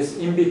state is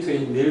in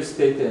between nil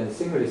state and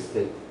singlet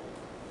state.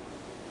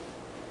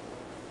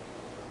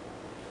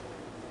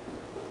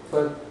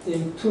 But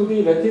in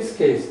 2D lattice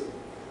case,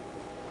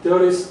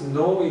 there is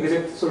no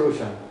exact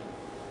solution.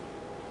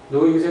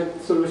 No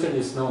exact solution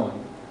is known.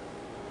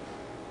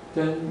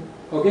 Then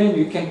again,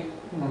 we can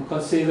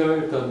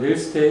consider the nil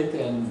state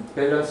and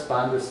valence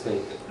band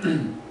state.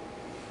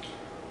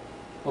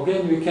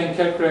 Again, we can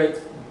calculate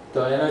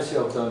the energy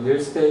of the nil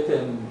state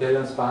and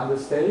valence band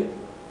state.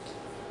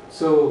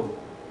 So,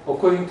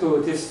 according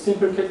to this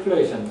simple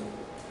calculation,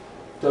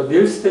 the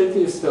nil state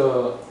is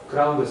the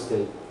ground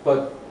state,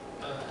 but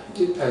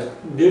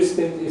nil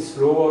state is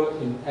lower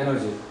in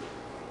energy.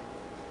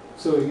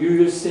 So, you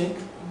will think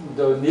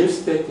the nil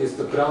state is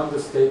the ground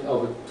state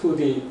of a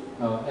 2D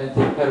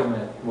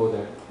antiparamagnet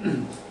model.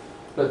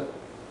 But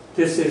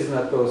this is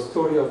not the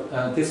story of.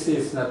 This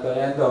is not the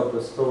end of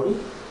the story.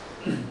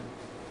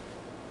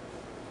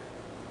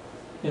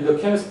 In the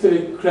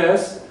chemistry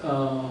class,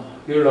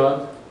 we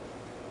learned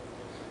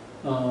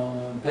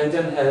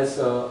benzene has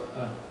the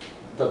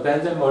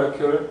benzene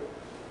molecule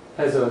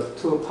has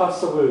two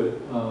possible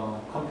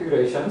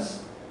configurations,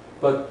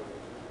 but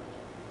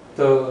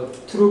the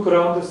true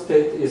ground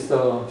state is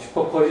the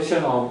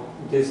superposition of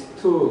these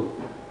two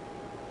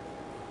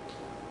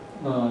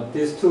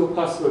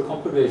possible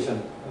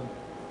configurations.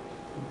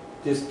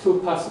 These two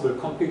possible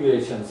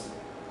configurations.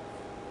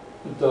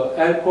 The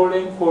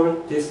Coulomb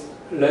called this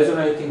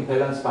resonating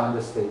valence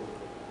band state.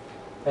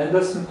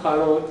 Anderson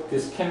followed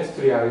this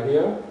chemistry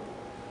idea,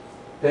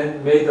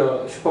 then made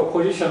a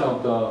superposition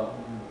of the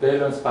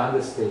valence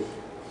band state.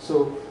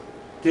 So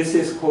this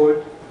is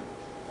called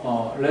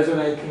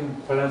resonating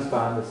valence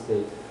band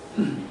state.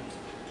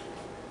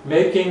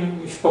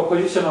 Making the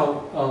superposition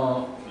of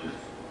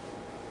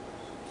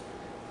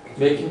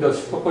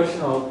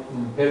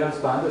valence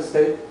band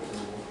state,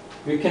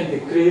 we can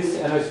decrease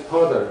energy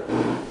further.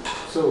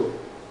 So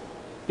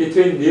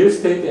between nil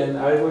state and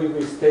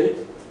RVV state,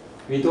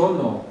 we don't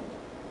know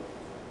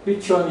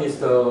which one is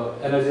the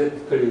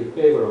energetically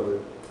favorable.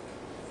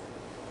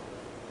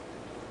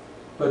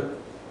 But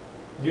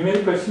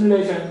numerical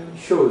simulation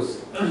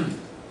shows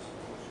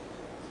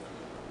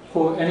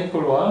for n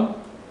equal 1,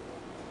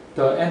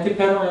 the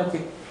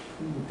antiparamagnetic,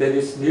 that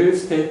is nil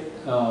state,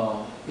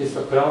 is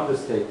the ground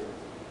state.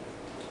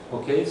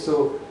 Okay,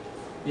 so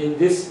in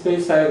this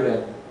space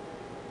diagram,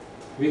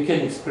 we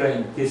can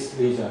explain this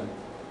region.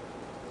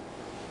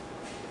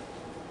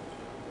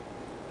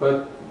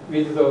 But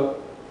with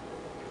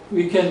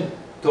we can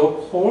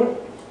dope hole.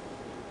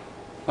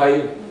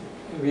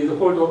 With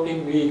hole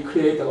doping, we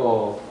create a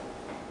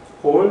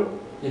hole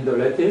in the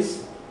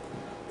lattice.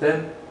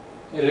 Then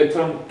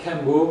electron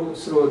can move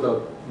through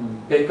the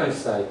vacant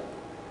side.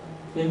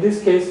 In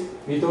this case,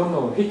 we don't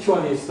know which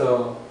one is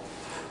the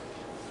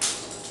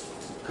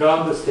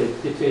ground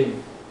state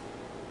between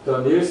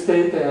the nil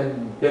state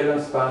and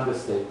balance bound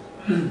state.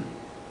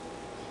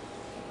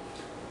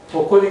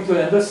 According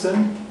to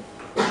Anderson,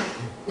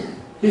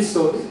 he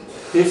thought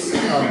this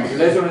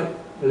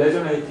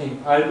resonating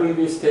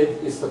RVB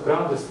state is the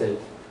ground state.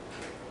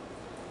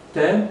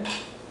 Then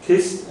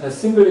this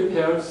singly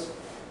pairs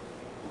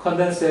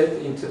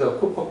condensate into the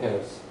Cooper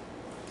pairs.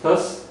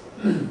 Thus,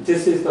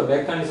 this is the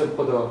mechanism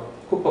for the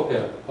Cooper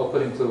pair,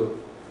 according to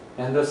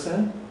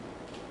Anderson.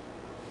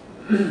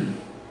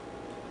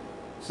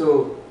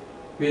 So,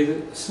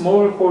 with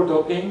small hole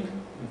doping,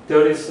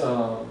 there is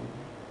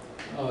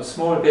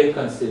small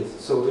vacancies,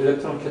 so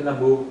electron cannot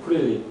move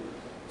freely.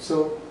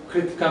 So,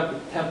 critical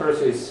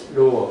temperature is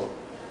lower.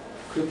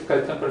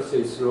 Critical temperature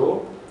is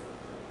low,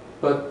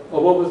 but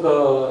above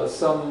the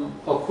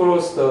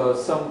across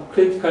some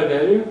critical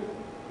value,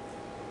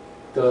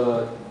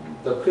 the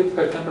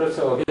critical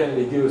temperature again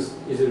is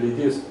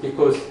reduced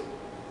because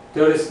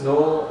there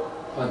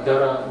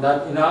are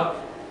not enough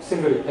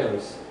single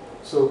pairs.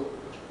 So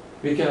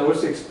we can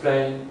also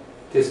explain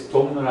this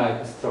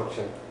dome-like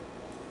structure.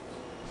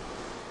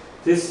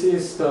 This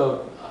is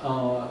the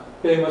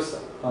famous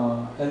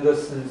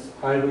Anderson's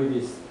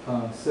RVB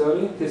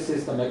theory. This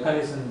is the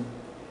mechanism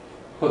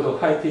for the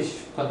high tissue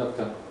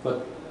conductor.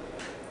 But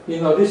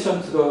in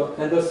addition to the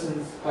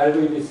Anderson's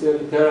RVB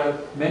theory, there are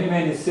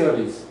many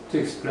theories to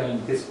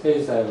explain these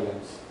phase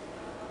diagrams.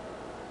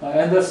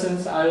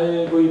 Anderson's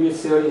RVB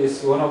theory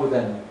is one of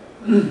them.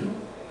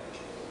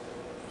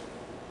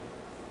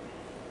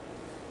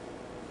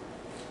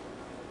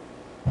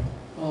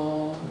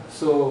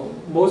 So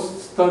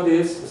most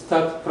studies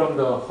start from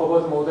the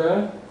Hubbard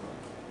model,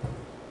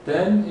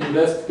 then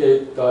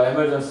investigate the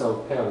emergence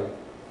of pairing.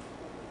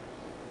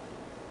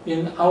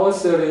 In our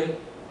theory,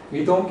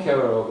 we don't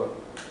care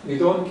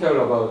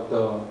about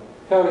the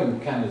pairing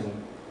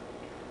mechanism.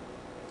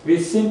 We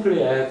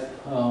simply add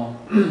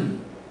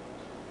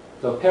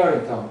the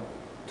pairing term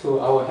to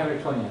our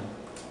Hamiltonian.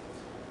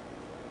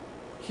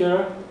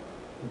 Here,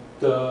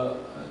 the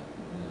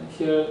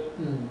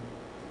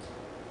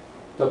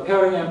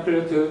pairing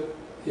amplitude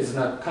is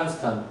not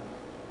constant.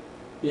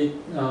 It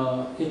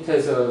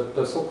has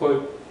the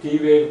so-called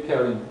D-wave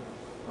pairing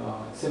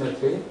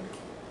symmetry.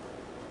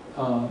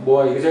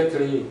 More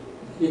exactly,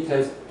 it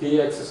has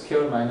dx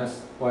square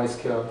minus y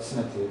square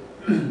symmetry.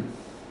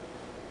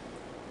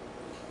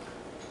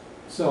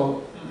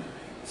 So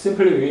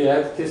simply we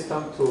add this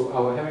term to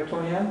our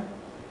Hamiltonian.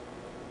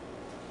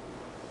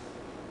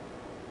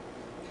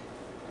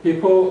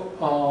 Before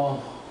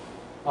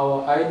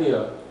our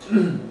idea,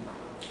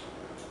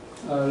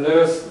 let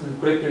us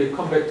briefly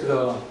come back to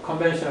the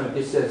conventional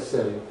BCS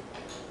theory.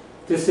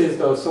 This is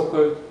the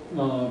so-called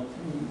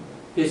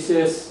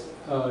BCS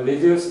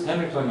reduced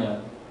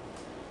Hamiltonian.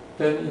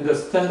 Then in the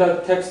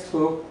standard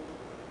textbook,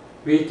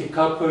 we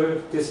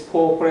decouple these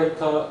four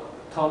operator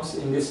terms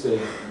in this way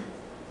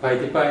by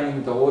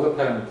defining the order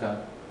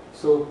parameter.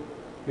 So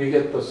we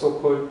get the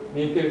so-called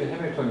mean field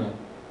Hamiltonian.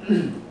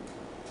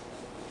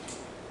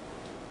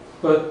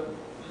 But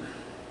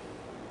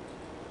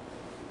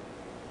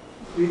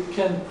we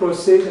can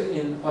proceed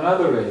in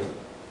another way.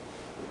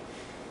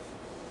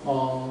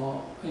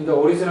 In the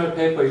original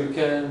paper, you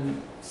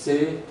can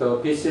see the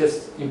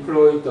BCS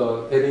employed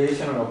the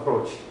variational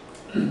approach.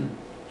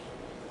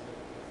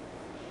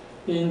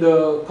 In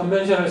the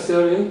conventional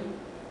theory,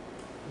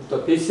 the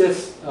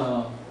BCS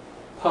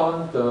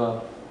found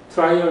the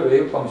trial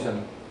wave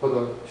function for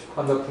the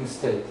conducting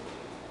state.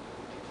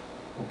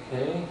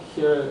 Okay,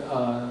 here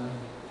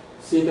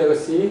C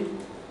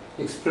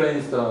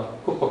explains the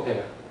Cooper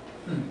pair.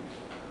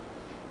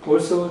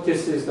 Also,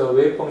 this is the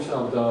wave function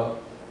of the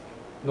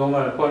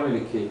normal Fermi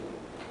liquid.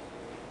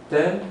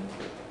 Then,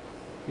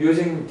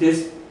 using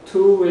these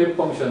two wave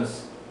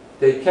functions,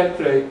 they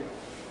calculate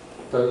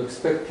the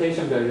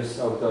expectation values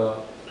of the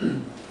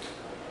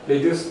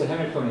reduced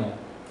Hamiltonian.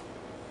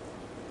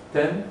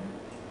 Then,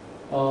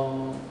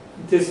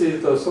 this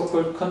is the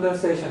so-called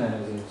condensation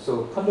energy.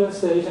 So,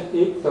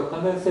 if the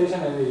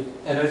condensation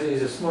energy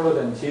is smaller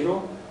than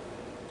 0,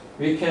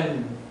 we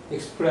can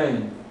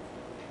explain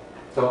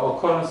the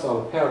occurrence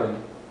of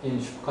pairing in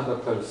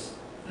superconductors.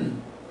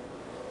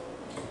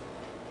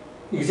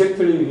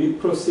 Exactly, we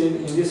proceed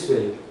in this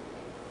way.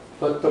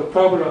 But the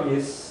problem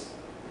is,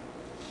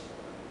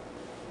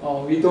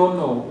 we don't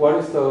know what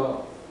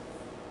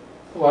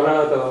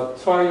are the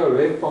trial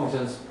wave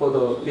functions for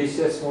the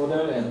BCS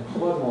model and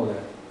Hubbard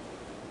model.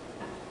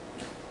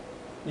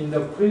 In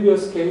the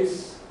previous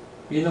case,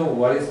 we know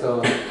what is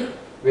the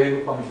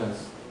wave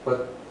functions,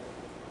 but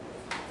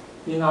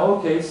in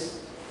our case,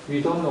 we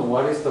don't know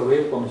what is the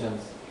wave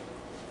functions.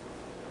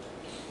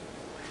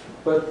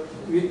 But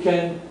we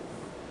can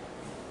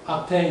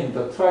obtain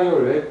the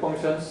trial wave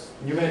functions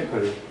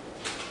numerically.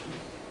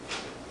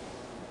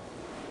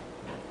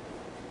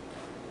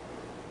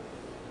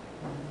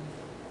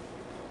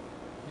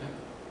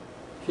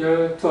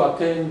 Here, to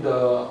obtain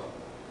the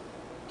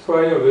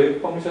trial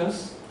wave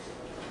functions,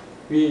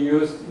 we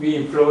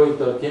employ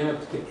the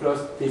DMFT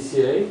plus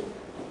DCA,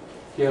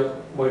 here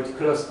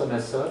multi-cluster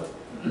method.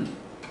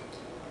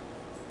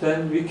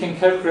 Then we can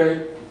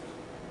calculate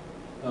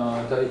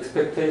the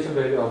expectation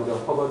value of the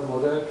Hubbard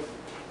model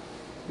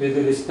with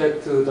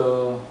respect to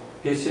the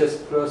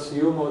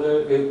BCS+U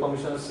model wave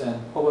functions and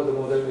Hubbard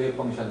model wave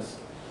functions.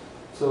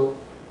 So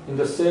in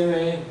the same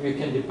way, we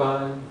can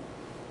define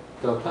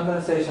the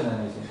condensation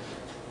energy.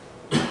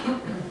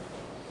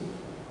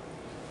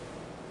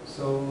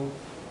 So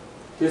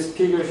this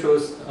figure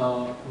shows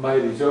my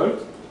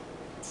result.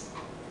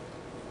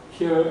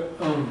 Here,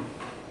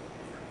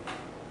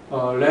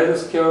 red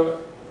square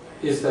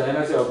is the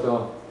energy of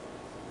the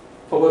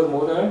Hubbard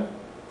model.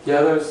 The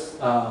other is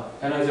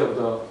energy of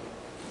the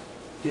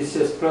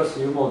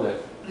BCS+U model.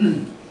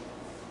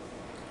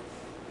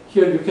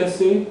 Here you can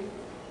see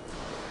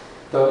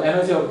the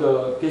energy of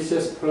the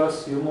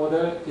BCS+U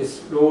model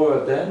is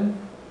lower than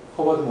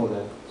Hubbard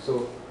model.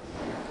 So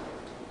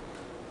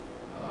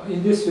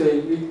in this way,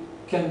 we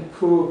can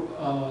prove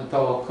the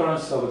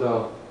occurrence of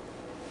the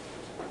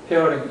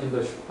pairing in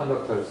the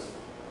superconductors.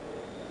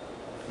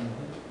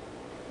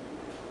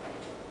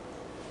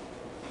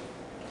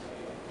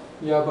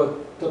 Yeah,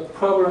 but the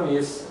problem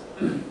is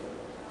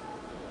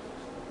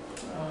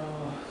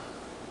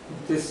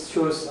this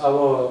shows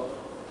our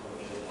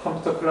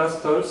computer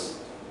clusters.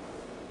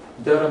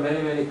 There are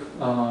many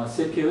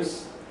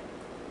CPUs.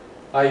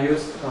 I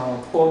use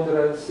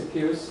 400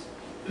 CPUs.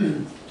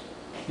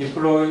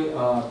 Employ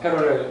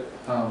parallel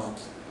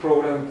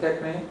programming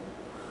technique.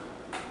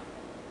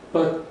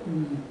 But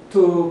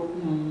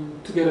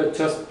to get a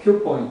just Q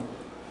point,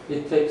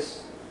 it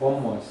takes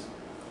 1 month.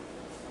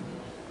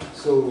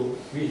 So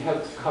we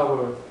have to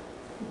cover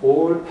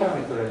all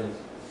parameter range.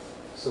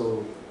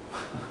 So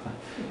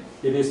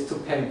it is too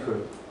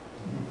painful.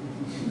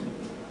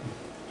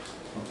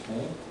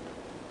 Okay.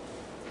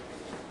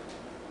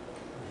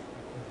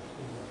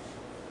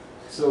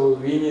 So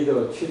we need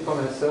a cheaper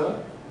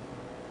method.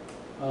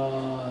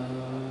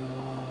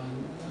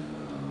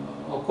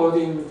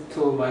 According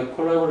to my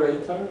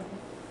collaborator,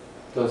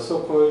 the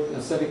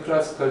so-called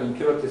semi-classical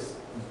impurity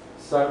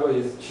solver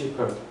is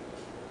cheaper.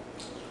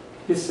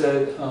 He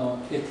said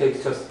it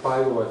takes just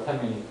 5 or 10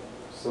 minutes.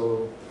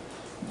 So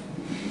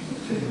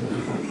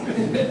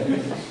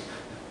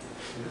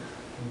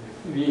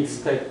we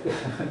expect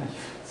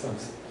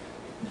something.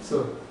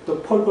 So the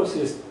purpose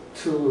is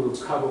to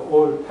cover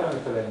all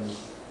parameter ranges.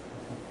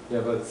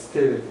 Yeah, but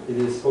still it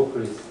is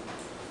hopeless.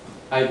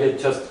 I get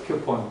just Q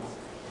points.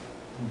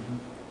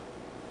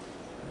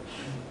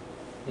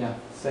 Yeah,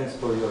 thanks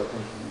for your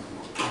attention.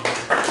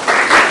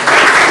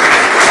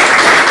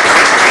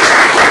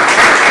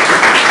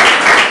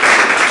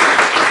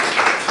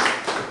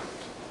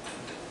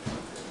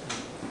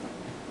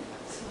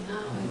 So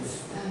now it's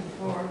time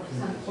for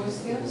some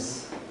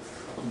questions.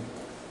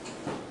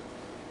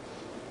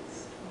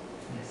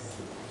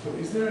 So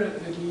is there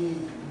any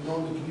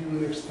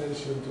non-equilibrium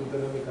extension to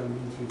dynamical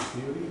mean field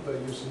theory by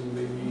using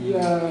maybe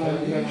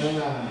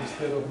Kelvin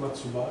instead of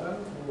Matsubara?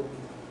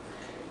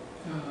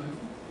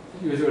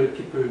 Usually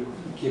people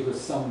give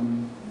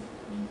some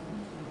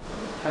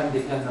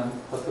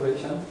time-dependent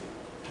perturbation,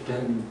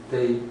 then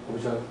they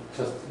observe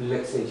just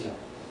relaxation.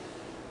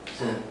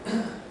 So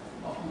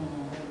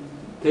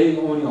they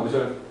only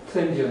observe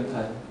transient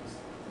time,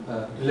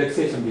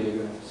 relaxation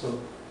behavior. So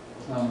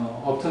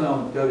up to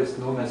now there is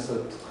no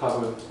method to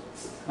cover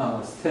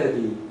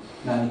steady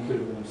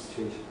non-equilibrium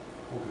situation.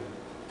 Okay.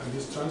 And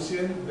this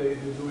transient, they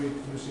do it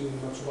using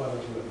Matsubara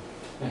as well?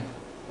 Yeah.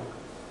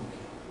 Okay.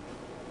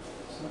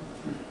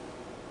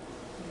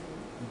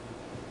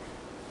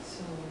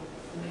 So,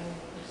 more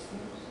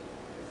questions?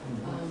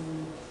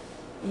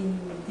 In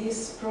this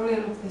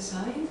problem of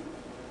design,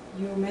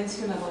 you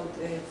mentioned about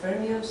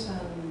fermions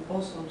and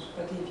bosons,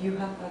 but if you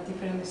have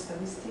different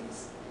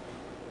statistics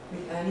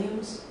with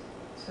anions,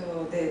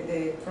 so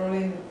the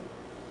problem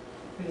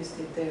will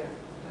stay there,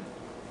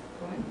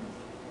 right?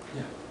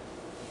 Yeah.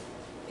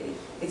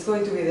 It's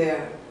going to be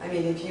there. I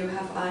mean, if you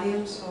have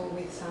anions or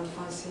with some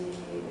fancy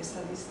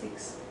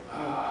statistics.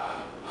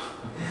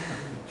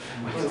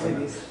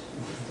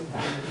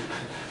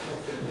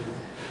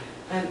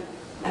 And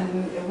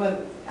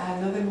well,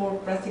 another more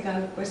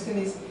practical question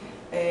is,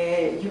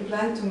 you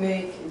plan to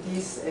make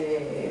this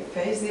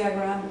phase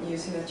diagram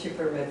using a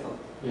cheaper method.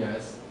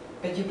 Yes.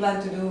 But you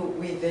plan to do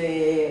with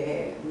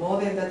the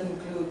model that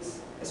includes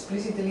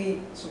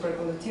explicitly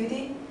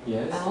superconductivity,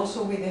 yes, and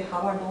also with the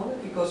Hubbard model,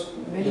 because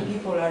many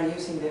people are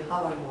using the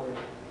Hubbard model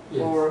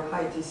for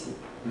high TC.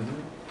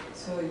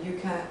 So you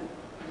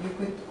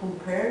could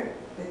compare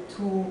the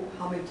two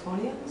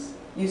Hamiltonians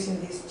using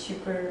this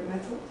cheaper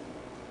method.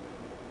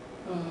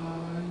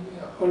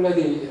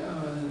 Already,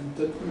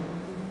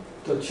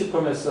 the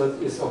cheaper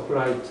method is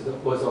applied to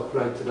was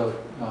applied to the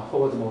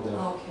Hubbard model.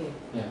 Okay.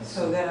 Yeah.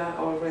 So there are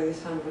already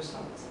some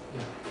results.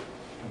 Yeah.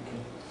 Okay.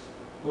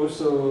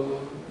 Also,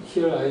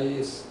 here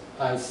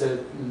I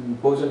said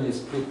boson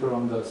is free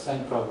from the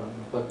sign problem,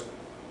 but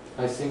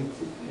I think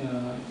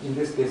in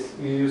this case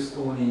we used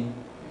only.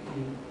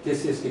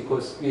 This is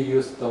because we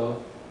used the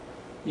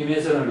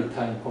imaginary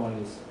time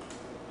formalism.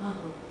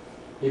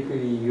 If we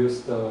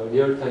use the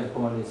real time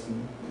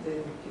formalism,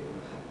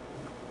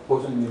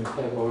 boson will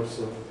have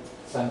also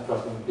sign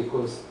problem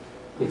because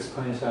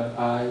exponential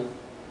I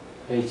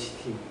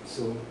ht.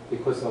 So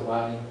because of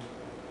I,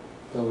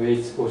 the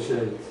weights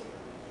oscillate.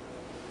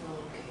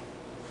 Okay,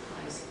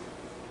 I see.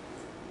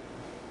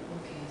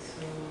 Okay,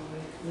 so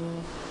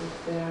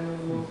if there are no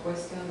more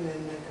questions,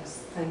 then let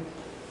us thank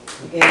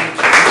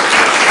again.